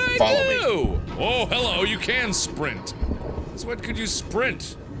 What'd I Follow do? Me. Oh, hello, you can sprint. Since when could you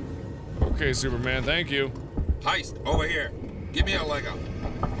sprint? Okay, Superman, thank you. Heist, over here. Give me a leg up.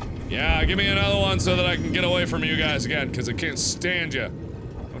 Yeah, give me another one so that I can get away from you guys again, because I can't stand you.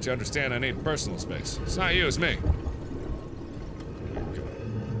 Don't you understand? I need personal space. It's not you, it's me.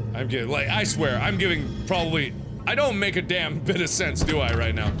 I'm giving, like, I swear, I'm giving probably— I don't make a damn bit of sense, do I,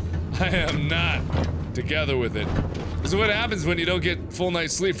 right now? I am not together with it. This is what happens when you don't get full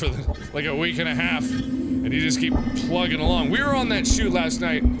night's sleep for like a week and a half, and you just keep plugging along. We were on that shoot last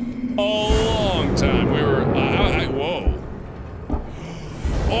night a long time. We were— whoa.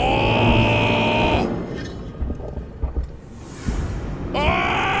 Oh!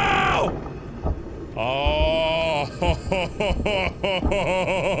 Oh! Oh!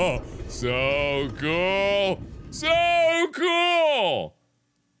 So cool! So cool!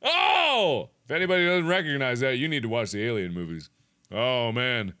 Oh! If anybody doesn't recognize that, you need to watch the Alien movies. Oh,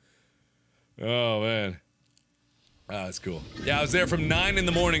 man. Oh, man. Ah, that's cool. Yeah, I was there from 9 in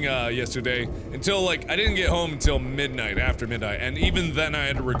the morning, yesterday, until, like, I didn't get home until midnight, after midnight, and even then I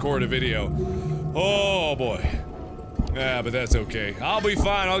had to record a video. Oh, boy. Yeah, but that's okay. I'll be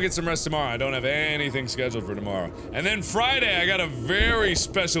fine. I'll get some rest tomorrow. I don't have anything scheduled for tomorrow. And then Friday, I got a very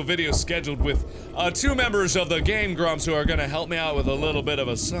special video scheduled with 2 members of the Game Grumps who are gonna help me out with a little bit of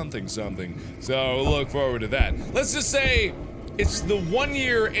a something. So look forward to that. Let's just say it's the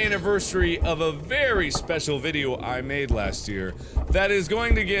 1-year anniversary of a very special video I made last year that is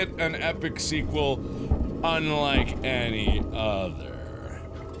going to get an epic sequel unlike any other.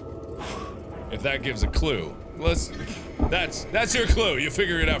 If that gives a clue. That's your clue. You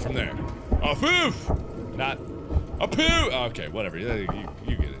figure it out from there. A poof! Not a poo! Okay, whatever. You get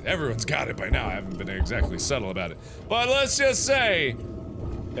it. Everyone's got it by now. I haven't been exactly subtle about it. But let's just say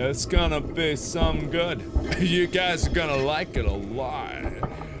it's gonna be some good. You guys are gonna like it a lot.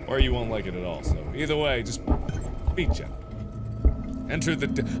 Or you won't like it at all, so either way, just be gentle. Enter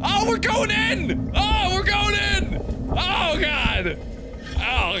the— oh, we're going in! Oh, we're going in! Oh, God!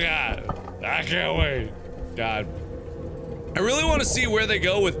 Oh, God. I can't wait. God. I really want to see where they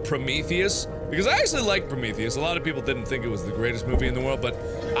go with Prometheus, because I actually like Prometheus. A lot of people didn't think it was the greatest movie in the world, but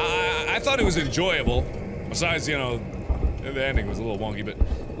I thought it was enjoyable. Besides, you know, the ending was a little wonky, but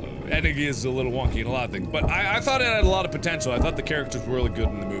ending is a little wonky in a lot of things. But I thought it had a lot of potential. I thought the characters were really good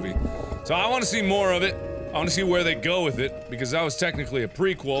in the movie. So I want to see more of it. I want to see where they go with it, because that was technically a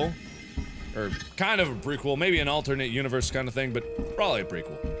prequel. Or kind of a prequel, maybe an alternate universe kind of thing, but probably a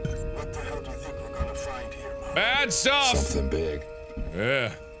prequel. What the hell do you think we're gonna find here, Mom? Bad stuff! Something big.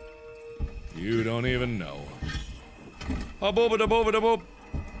 Yeah. You don't even know.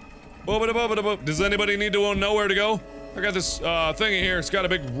 Does anybody need to know where to go? I got this thingy here. It's got a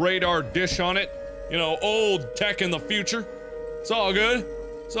big radar dish on it. You know, old tech in the future. It's all good.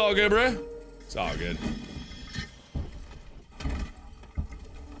 It's all good, bruh. It's all good.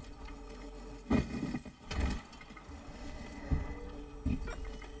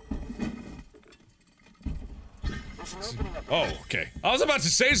 Oh, okay. I was about to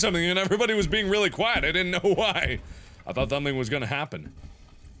say something and everybody was being really quiet. I didn't know why. I thought something was gonna happen.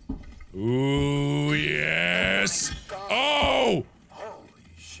 Ooh, yes! Oh!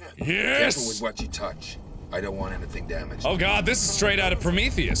 Yes! Careful with what you touch. I don't want anything damaged. Oh god, this is straight out of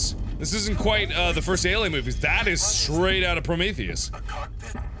Prometheus. This isn't quite the first Alien movies. That is straight out of Prometheus.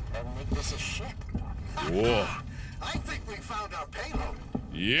 Whoa. I think we found our payload.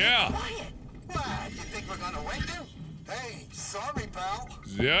 Yeah. Quiet. What? You think we're gonna wake him? Hey, sorry, pal.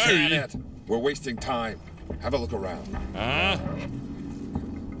 Damn it. We're wasting time. Have a look around.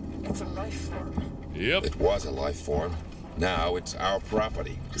 It's a life form. Yep. It was a life form. Now it's our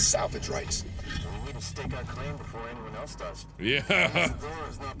property. Salvage rights. We need to stake our claim before anyone else does. Yeah. Isadora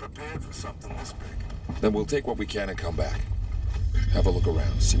is not prepared for something this big. Then we'll take what we can and come back. Have a look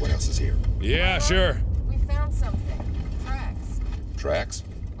around, see what else is here. Yeah, sure. We found something. Tracks. Tracks?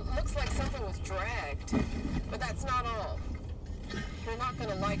 Looks like something was dragged. But that's not all. You're not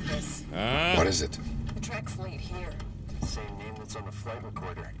gonna like this. What is it? The tracks lead here. Same name that's on the flight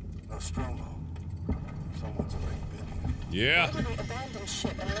recorder. Nostromo. Someone's already been here. Yeah. Maybe they abandoned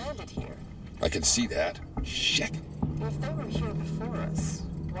ship and landed here. I can see that. Shit. If they were here before us,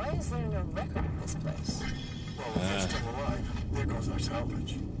 why is there no record of this place? Well, if they're still alive, there goes our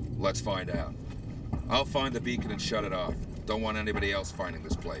salvage. Let's find out. I'll find the beacon and shut it off. Don't want anybody else finding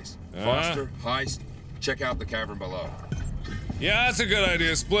this place. Foster, Heist, check out the cavern below. Yeah, that's a good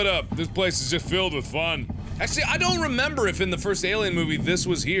idea. Split up. This place is just filled with fun. Actually, I don't remember if in the first Alien movie this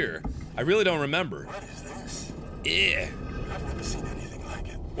was here. I really don't remember. What is this? Yeah. I've never seen anything like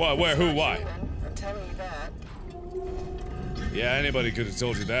it. What, where, who, why? I'm telling you that. Yeah, anybody could have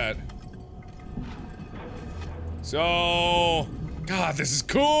told you that. So... God, this is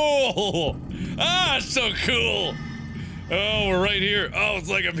cool! Ah, it's so cool! Oh, we're right here. Oh, it's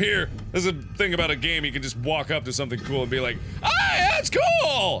like I'm here. There's a thing about a game, you can just walk up to something cool and be like, ah, that's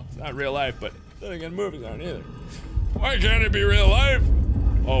cool! It's not real life, but then again, movies aren't either. Why can't it be real life?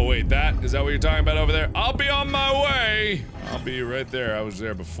 Oh, wait, is that what you're talking about over there? I'll be on my way! I'll be right there. I was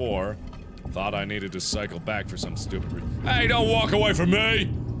there before. Thought I needed to cycle back for some stupid reason. Hey, don't walk away from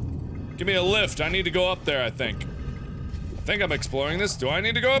me! Give me a lift. I need to go up there, I think. I think I'm exploring this. Do I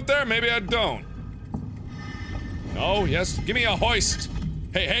need to go up there? Maybe I don't. No, yes. Give me a hoist.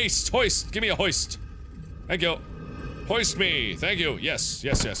 Hey, haste, hoist. Give me a hoist. Thank you. Hoist me. Thank you. Yes,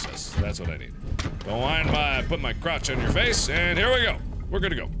 yes, yes, yes. That's what I need. Don't mind my put my crotch on your face, and here we go. We're good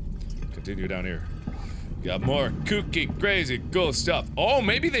to go. Continue down here. Got more kooky, crazy, cool stuff. Oh,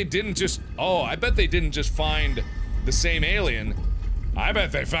 maybe they didn't just... Oh, I bet they didn't just find the same alien. I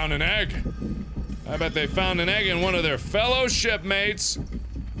bet they found an egg. I bet they found an egg and one of their fellow shipmates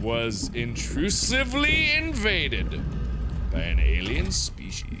was intrusively invaded by an alien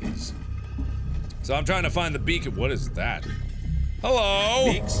species. So I'm trying to find the beacon. What is that?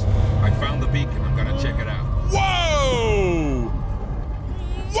 Hello? Beaks. I found the beacon. I'm gonna check it out. Whoa!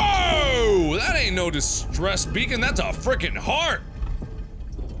 Whoa! That ain't no distress beacon. That's a freaking heart.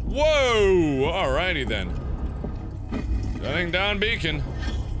 Whoa! Alrighty then. Shutting down beacon.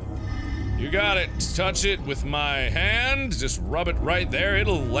 You got it. Touch it with my hand. Just rub it right there.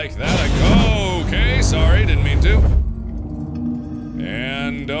 It'll like that. Okay, sorry, didn't mean to.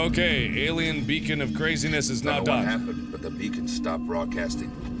 And okay, alien beacon of craziness is now done. What happened, but the beacon stopped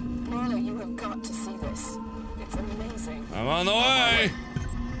broadcasting. Marlo, you have got to see this. It's amazing. I'm on the way.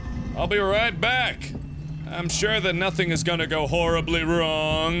 I'll be right back. I'm sure that nothing is gonna go horribly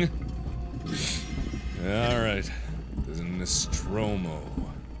wrong. Alright. There's a Nostromo.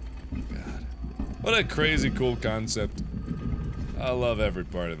 God. What a crazy cool concept. I love every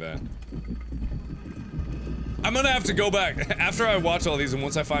part of that. I'm gonna have to go back. After I watch all these and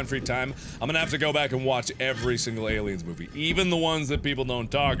once I find free time, I'm gonna have to go back and watch every single Aliens movie. Even the ones that people don't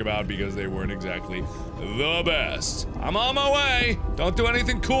talk about because they weren't exactly the best. I'm on my way. Don't do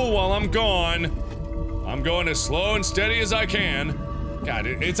anything cool while I'm gone. I'm going as slow and steady as I can. God,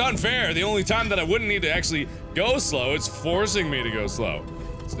 it's unfair. The only time that I wouldn't need to actually go slow, it's forcing me to go slow.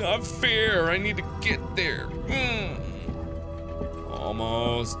 It's not fair. I need to get there.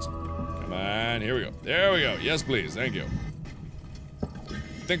 Almost. Come on, here we go. There we go. Yes, please. Thank you.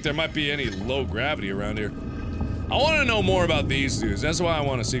 Think there might be any low gravity around here. I want to know more about these dudes. That's why I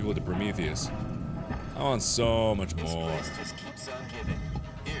want a sequel to Prometheus. I want so much more. This place just keeps on giving.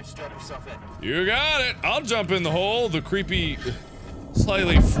 Here, strap yourself in. You got it. I'll jump in the hole. The creepy,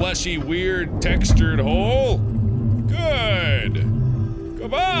 slightly fleshy, weird, textured hole. Good.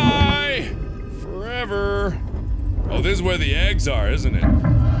 Goodbye. Forever. Oh, this is where the eggs are, isn't it?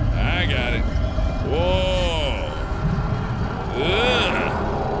 I got it. Whoa. Ugh.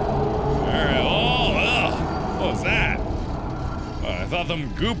 Alright. Oh, ugh. What was that? thought the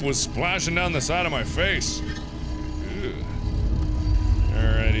goop was splashing down the side of my face. Ew.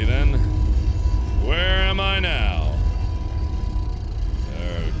 Alrighty then. Where am I now?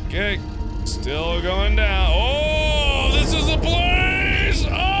 Okay. Still going down. Oh, this is the place!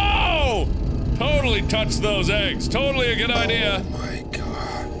 Oh! Totally touched those eggs. Totally a good idea. Oh my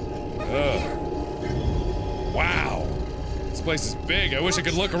god. Wow. This place is big. I wish I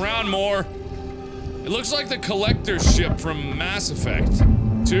could look around more. It looks like the collector ship from Mass Effect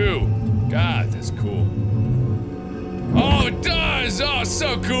 2. God, that's cool. Oh, it does! Oh, it's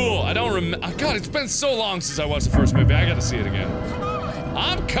so cool! I don't remember. God, it's been so long since I watched the first movie. I gotta see it again.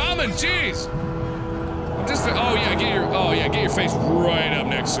 I'm coming, jeez! I'm just. Oh yeah, get your face right up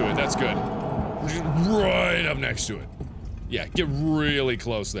next to it. That's good. Right up next to it. Yeah, get really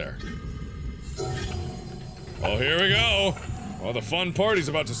close there. Oh, here we go. Well, the fun party's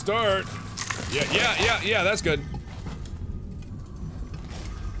about to start. Yeah, that's good.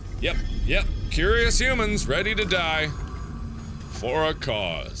 Yep. Curious humans ready to die. For a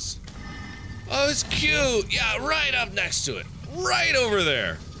cause. Oh, it's cute. Yeah, right up next to it. Right over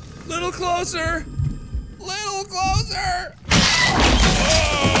there. Little closer. Little closer.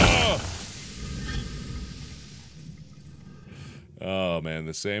 Oh! Oh man,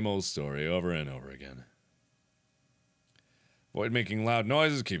 the same old story over and over again. Avoid making loud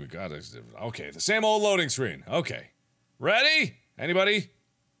noises, keep it. God, okay, the same old loading screen. Okay. Ready? Anybody?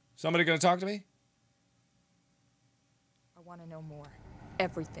 Somebody gonna talk to me? I want to know more.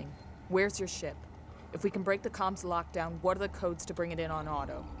 Everything. Where's your ship? If we can break the comms lockdown, what are the codes to bring it in on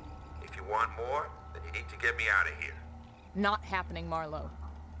auto? If you want more, then you need to get me out of here. Not happening, Marlowe.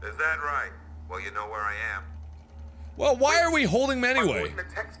 Is that right? Well, you know where I am. Well, why are we holding him anyway? The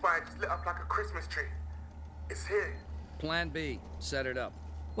tech spy just lit up like a Christmas tree. It's here. Plan B. Set it up.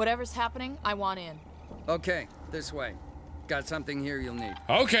 Whatever's happening, I want in. Okay, this way. Got something here you'll need.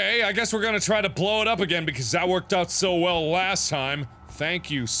 Okay, I guess we're gonna try to blow it up again because that worked out so well last time.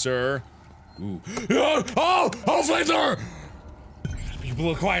 Thank you, sir. Ooh. Oh, flamethrower! People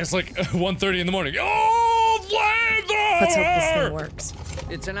look quiet. It's like 1:30 in the morning. Oh, flamethrower! Let's hope this thing works.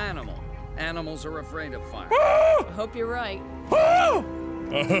 It's an animal. Animals are afraid of fire. I hope you're right.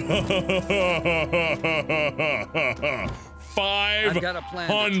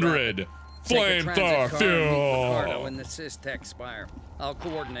 500 flamethrower fuel. In the Systech Spire. I'll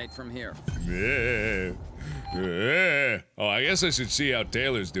coordinate from here. Oh, I guess I should see how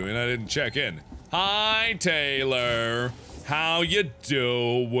Taylor's doing. I didn't check in. Hi, Taylor. How you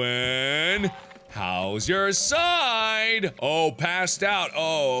doing? How's your side? Oh, passed out.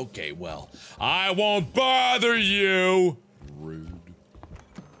 Oh, okay, well, I won't bother you. Rude.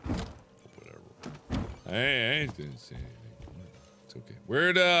 Whatever. Hey, I didn't say anything. It's okay.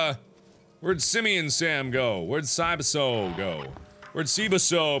 Where'd Simeon Sam go? Where'd Cybaso go? Where'd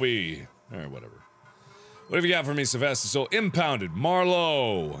Sibaso be? Alright, whatever. What have you got for me, Sylvester? So, impounded.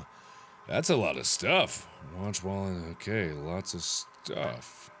 Marlowe. That's a lot of stuff. Watch while in. Okay, lots of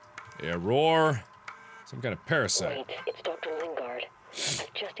stuff. Error. Some kind of parasite. Wait, it's Dr. Lingard.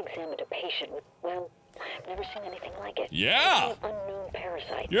 I've just examined a patient with, well, I've never seen anything like it. Yeah! It's an unknown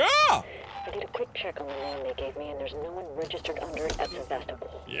parasite. Yeah! I did a quick check on the name they gave me, and there's no one registered under it at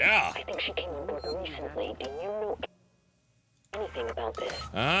Sevastopol. Yeah! I think she came on board recently. Do you know anything about this?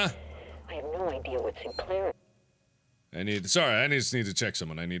 Huh? I have no idea what Sinclair... I just need to check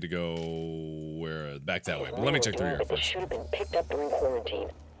someone. I need to go back that way. But let me check through here This first. should have been picked up during quarantine.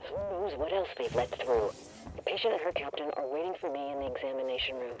 Who knows what else they've let through? The patient and her captain are waiting for me in the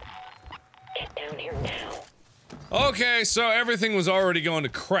examination room. Get down here now. Okay, so everything was already going to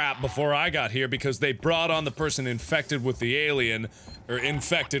crap before I got here because they brought on the person infected with the alien, or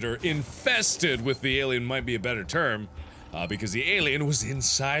infected or infested with the alien might be a better term, because the alien was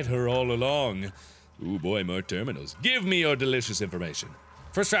inside her all along. Ooh boy, more terminals. Give me your delicious information.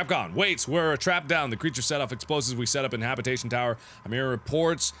 First trap gone. Weights were trapped down. The creature set off explosives we set up in Habitation Tower. I'm hearing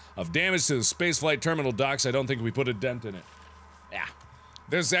reports of damage to the spaceflight terminal docks. I don't think we put a dent in it. Yeah.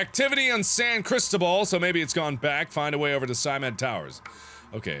 There's activity on San Cristobal, so maybe it's gone back. Find a way over to Symed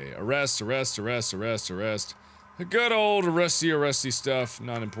Okay, arrest. A good old arresty stuff.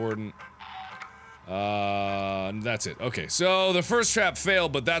 Not important. That's it. Okay, so the first trap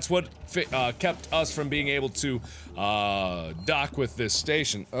failed, but that's what kept us from being able to dock with this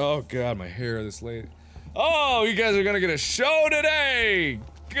station. Oh god, my hair, this lady. Oh, you guys are gonna get a show today!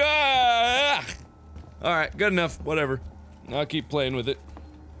 God! Alright, good enough. Whatever. I'll keep playing with it.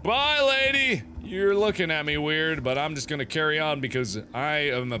 Bye, lady! You're looking at me weird, but I'm just gonna carry on because I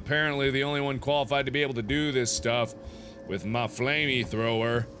am apparently the only one qualified to be able to do this stuff with my flamey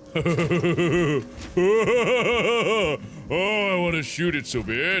thrower. Oh, I want to shoot it so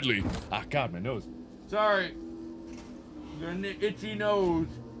badly. Ah, God, my nose. Sorry. Got an itchy nose.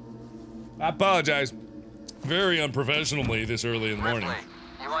 I apologize. Very unprofessionally this early in the morning. Ripley,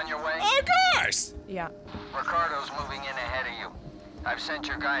 you on your way? Of course! Yeah. Ricardo's moving in ahead of you. I've sent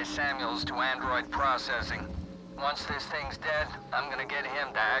your guy Samuels to android processing. Once this thing's dead, I'm gonna get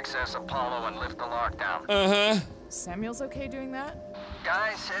him to access Apollo and lift the lockdown. Uh-huh. Samuel's okay doing that?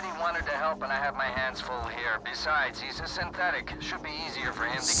 Guy said he wanted to help and I have my hands full here. Besides, he's a synthetic. Should be easier for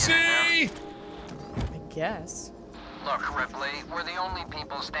him to get in there. I guess. Look, Ripley, we're the only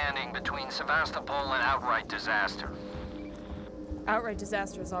people standing between Sevastopol and outright disaster. Outright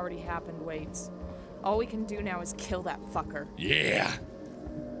disaster has already happened, Waits. All we can do now is kill that fucker. Yeah.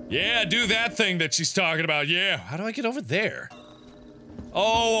 Yeah, do that thing that she's talking about. Yeah. How do I get over there?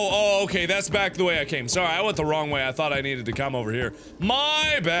 Oh, okay, that's back the way I came. Sorry, I went the wrong way. I thought I needed to come over here.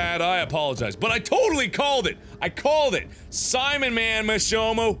 My bad, I apologize. But I totally called it. I called it. Simon Man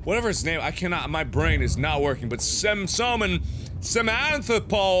Mashomo, whatever his name, I cannot, my brain is not working, but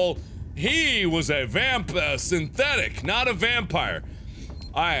Semanthopol, he was a synthetic, not a vampire.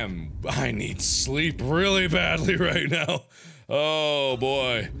 I need sleep really badly right now. Oh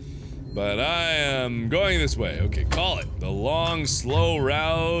boy. But I am going this way. Okay, call it. The long, slow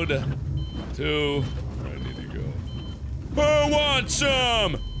route to where I need to go. Who wants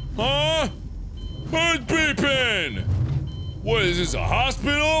some? Huh? Who's beeping? What is this, a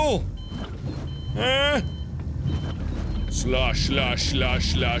hospital? Huh? Slosh. I'm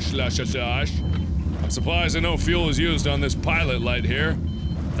surprised that no fuel is used on this pilot light here.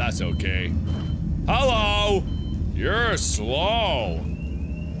 That's okay. Hello? You're slow.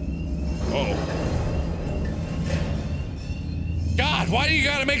 Uh-oh. God, why do you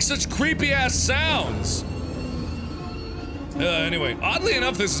gotta make such creepy-ass sounds? Anyway, oddly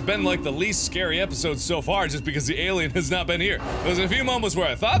enough, this has been like the least scary episode so far just because the alien has not been here. There was a few moments where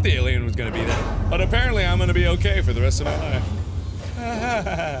I thought the alien was gonna be there, but apparently I'm gonna be okay for the rest of my life.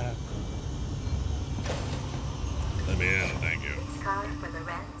 Let me in, thank you.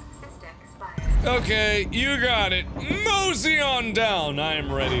 Okay, you got it. Mosey on down. I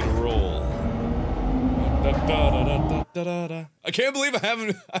am ready to roll. I can't believe I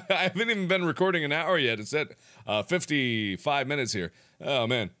haven't even been recording an hour yet. It's at 55 minutes here. Oh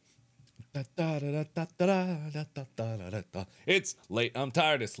man. It's late. I'm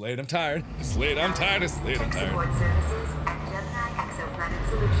tired. It's late. I'm tired. It's late. I'm tired. It's late. I'm tired.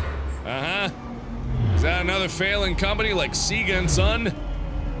 Uh-huh. Is that another failing company like Sega and Son?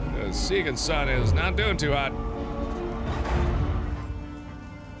 Sega and Son is not doing too hot.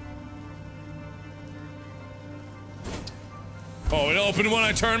 Oh, it opened when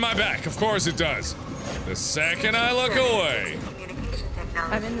I turned my back. Of course it does. The second I look away.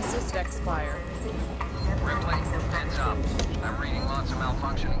 I'm in the Systech Spire. Ripley, heads up. I'm reading lots of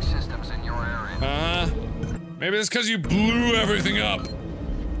malfunctioning systems in your area. Maybe it's because you blew everything up.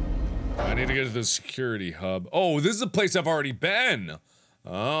 I need to get to the security hub. Oh, this is a place I've already been.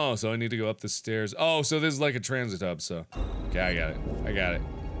 Oh, so I need to go up the stairs. Oh, so this is like a transit hub, so. Okay, I got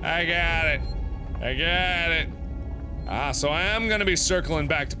it. Ah, so I am gonna be circling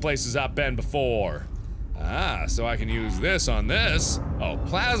back to places I've been before. Ah, so I can use this on this. Oh,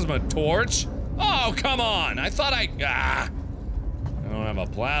 plasma torch. Oh, come on. I thought I don't have a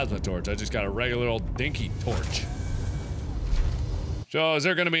plasma torch. I just got a regular old dinky torch. So, is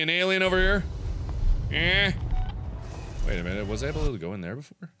there gonna be an alien over here? Eh. Wait a minute, was I able to go in there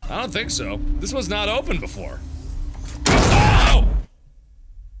before? I don't think so. This was not open before. Oh!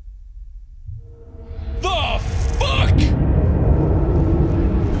 The fuck?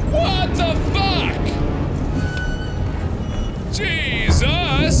 What the fuck?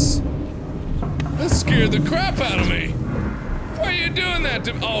 Jesus! That scared the crap out of me. Why are you doing that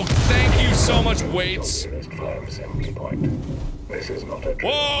to me? Oh, thank you so much, Waits. This is not a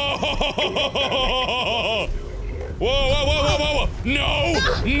Whoa! Whoa!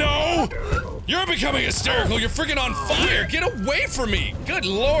 No! You're becoming hysterical. You're freaking on fire. Get away from me. Good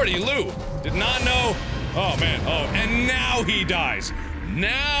lordy, Lou. Did not know. Oh, man. Oh, and now he dies.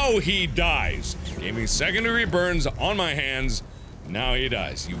 Gave me second-degree burns on my hands. Now he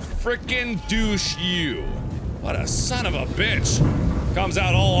dies. You freaking douche, you. What a son of a bitch. Comes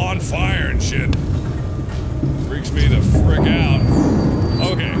out all on fire and shit. Freaks me the frick out.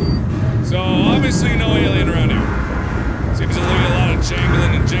 Okay. So, obviously no alien around here. Seems to be a lot of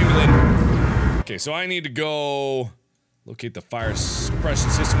jangling and jingling. Okay, so I need to go locate the fire suppression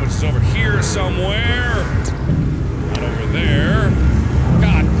system, which is over here somewhere. Not over there.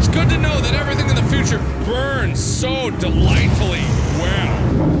 God, it's good to know that everything in the future burns so delightfully well.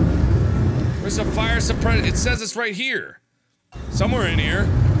 There's a fire suppressor. It says it's right here. Somewhere in here.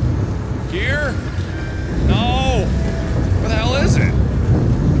 Here? No! Where the hell is it?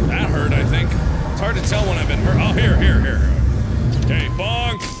 That hurt, I think. It's hard to tell when I've been hurt. Oh, here. Okay,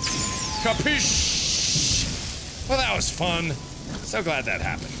 bonk! Capiche! Well, that was fun. So glad that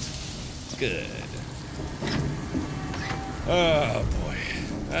happened. Good. Oh, boy.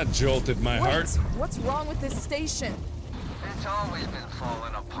 That jolted my heart. What's wrong with this station? It's always been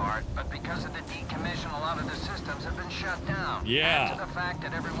falling apart, but because of the decommission, a lot of the systems have been shut down. Yeah. Add to the fact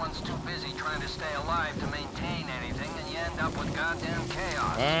that everyone's too busy trying to stay alive to maintain anything, and you end up with goddamn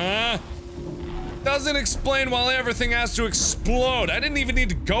chaos. Doesn't explain why everything has to explode. I didn't even need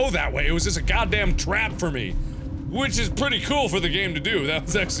to go that way. It was just a goddamn trap for me. Which is pretty cool for the game to do. That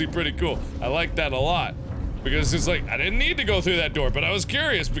was actually pretty cool. I like that a lot. Because it's like, I didn't need to go through that door, but I was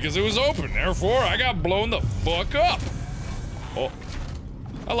curious because it was open. Therefore, I got blown the fuck up. Oh.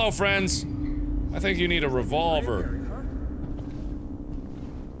 Hello, friends. I think you need a revolver.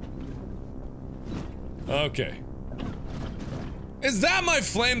 Okay. Is that my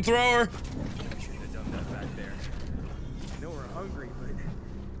flamethrower? I should have done that back there. I know we're hungry, but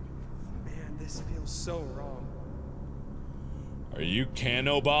man, this feels so wrong. Are you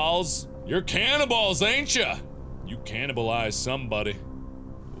cannibals? You're cannibals, ain't ya? You cannibalized somebody.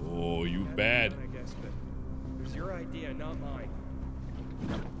 Oh, you bad. I guess, but it was your idea, not mine.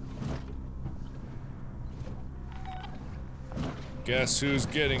 Guess who's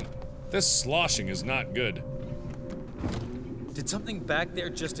getting... This sloshing is not good. Did something back there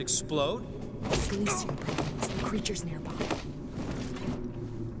just explode? It's Elysium. Some creatures nearby.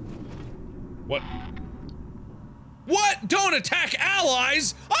 What? What? Don't attack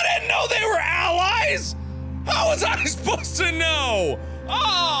allies? I didn't know they were allies! How was I supposed to know?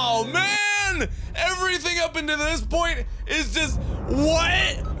 Oh, man! Everything up until this point is just...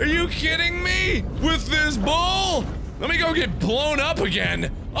 What? Are you kidding me? With this bull? Let me go get blown up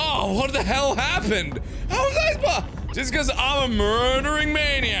again. Oh, what the hell happened? How was I supposed... Just because I'm a murdering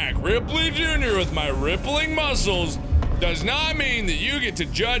maniac, Ripley Jr. with my rippling muscles, does not mean that you get to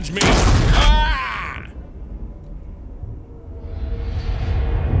judge me. Ah!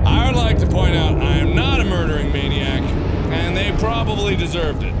 I would like to point out I am not a murdering maniac, and they probably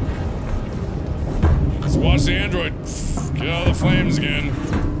deserved it. Let's watch the android get all the flames again.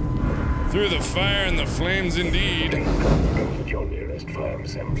 Through the fire and the flames indeed. Your nearest fire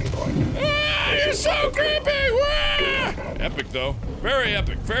assembly point. Ah, you're so creepy! Wah! Epic though. Very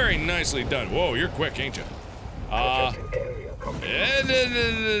epic. Very nicely done. Whoa, you're quick, ain't you? Ah,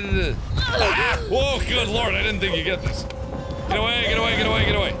 whoa, good lord, I didn't think you'd get this. Get away, get away, get away,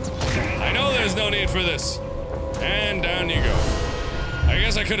 get away. I know there's no need for this. And down you go. I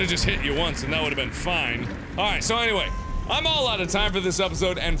guess I could have just hit you once and that would have been fine. Alright, so anyway, I'm all out of time for this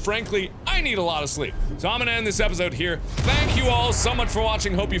episode, and frankly, I need a lot of sleep. So I'm gonna end this episode here. Thank you all so much for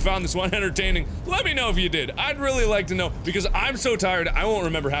watching. Hope you found this one entertaining. Let me know if you did. I'd really like to know, because I'm so tired, I won't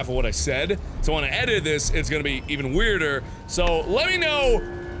remember half of what I said. So when I edit this, it's gonna be even weirder. So let me know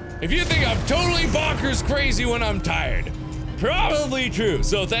if you think I'm totally bonkers crazy when I'm tired. Probably true.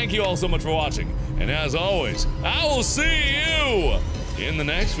 So thank you all so much for watching. And as always, I will see you in the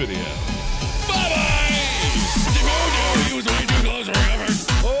next video. Bye-bye! He was way too close, remember?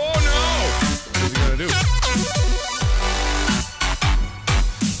 Oh no! What's he gonna do?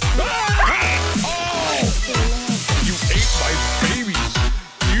 Ah! Oh! You ate my babies!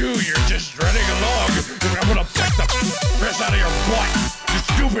 You're just running along, and I'm gonna peck the piss out of your butt! You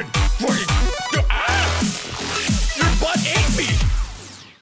stupid fucking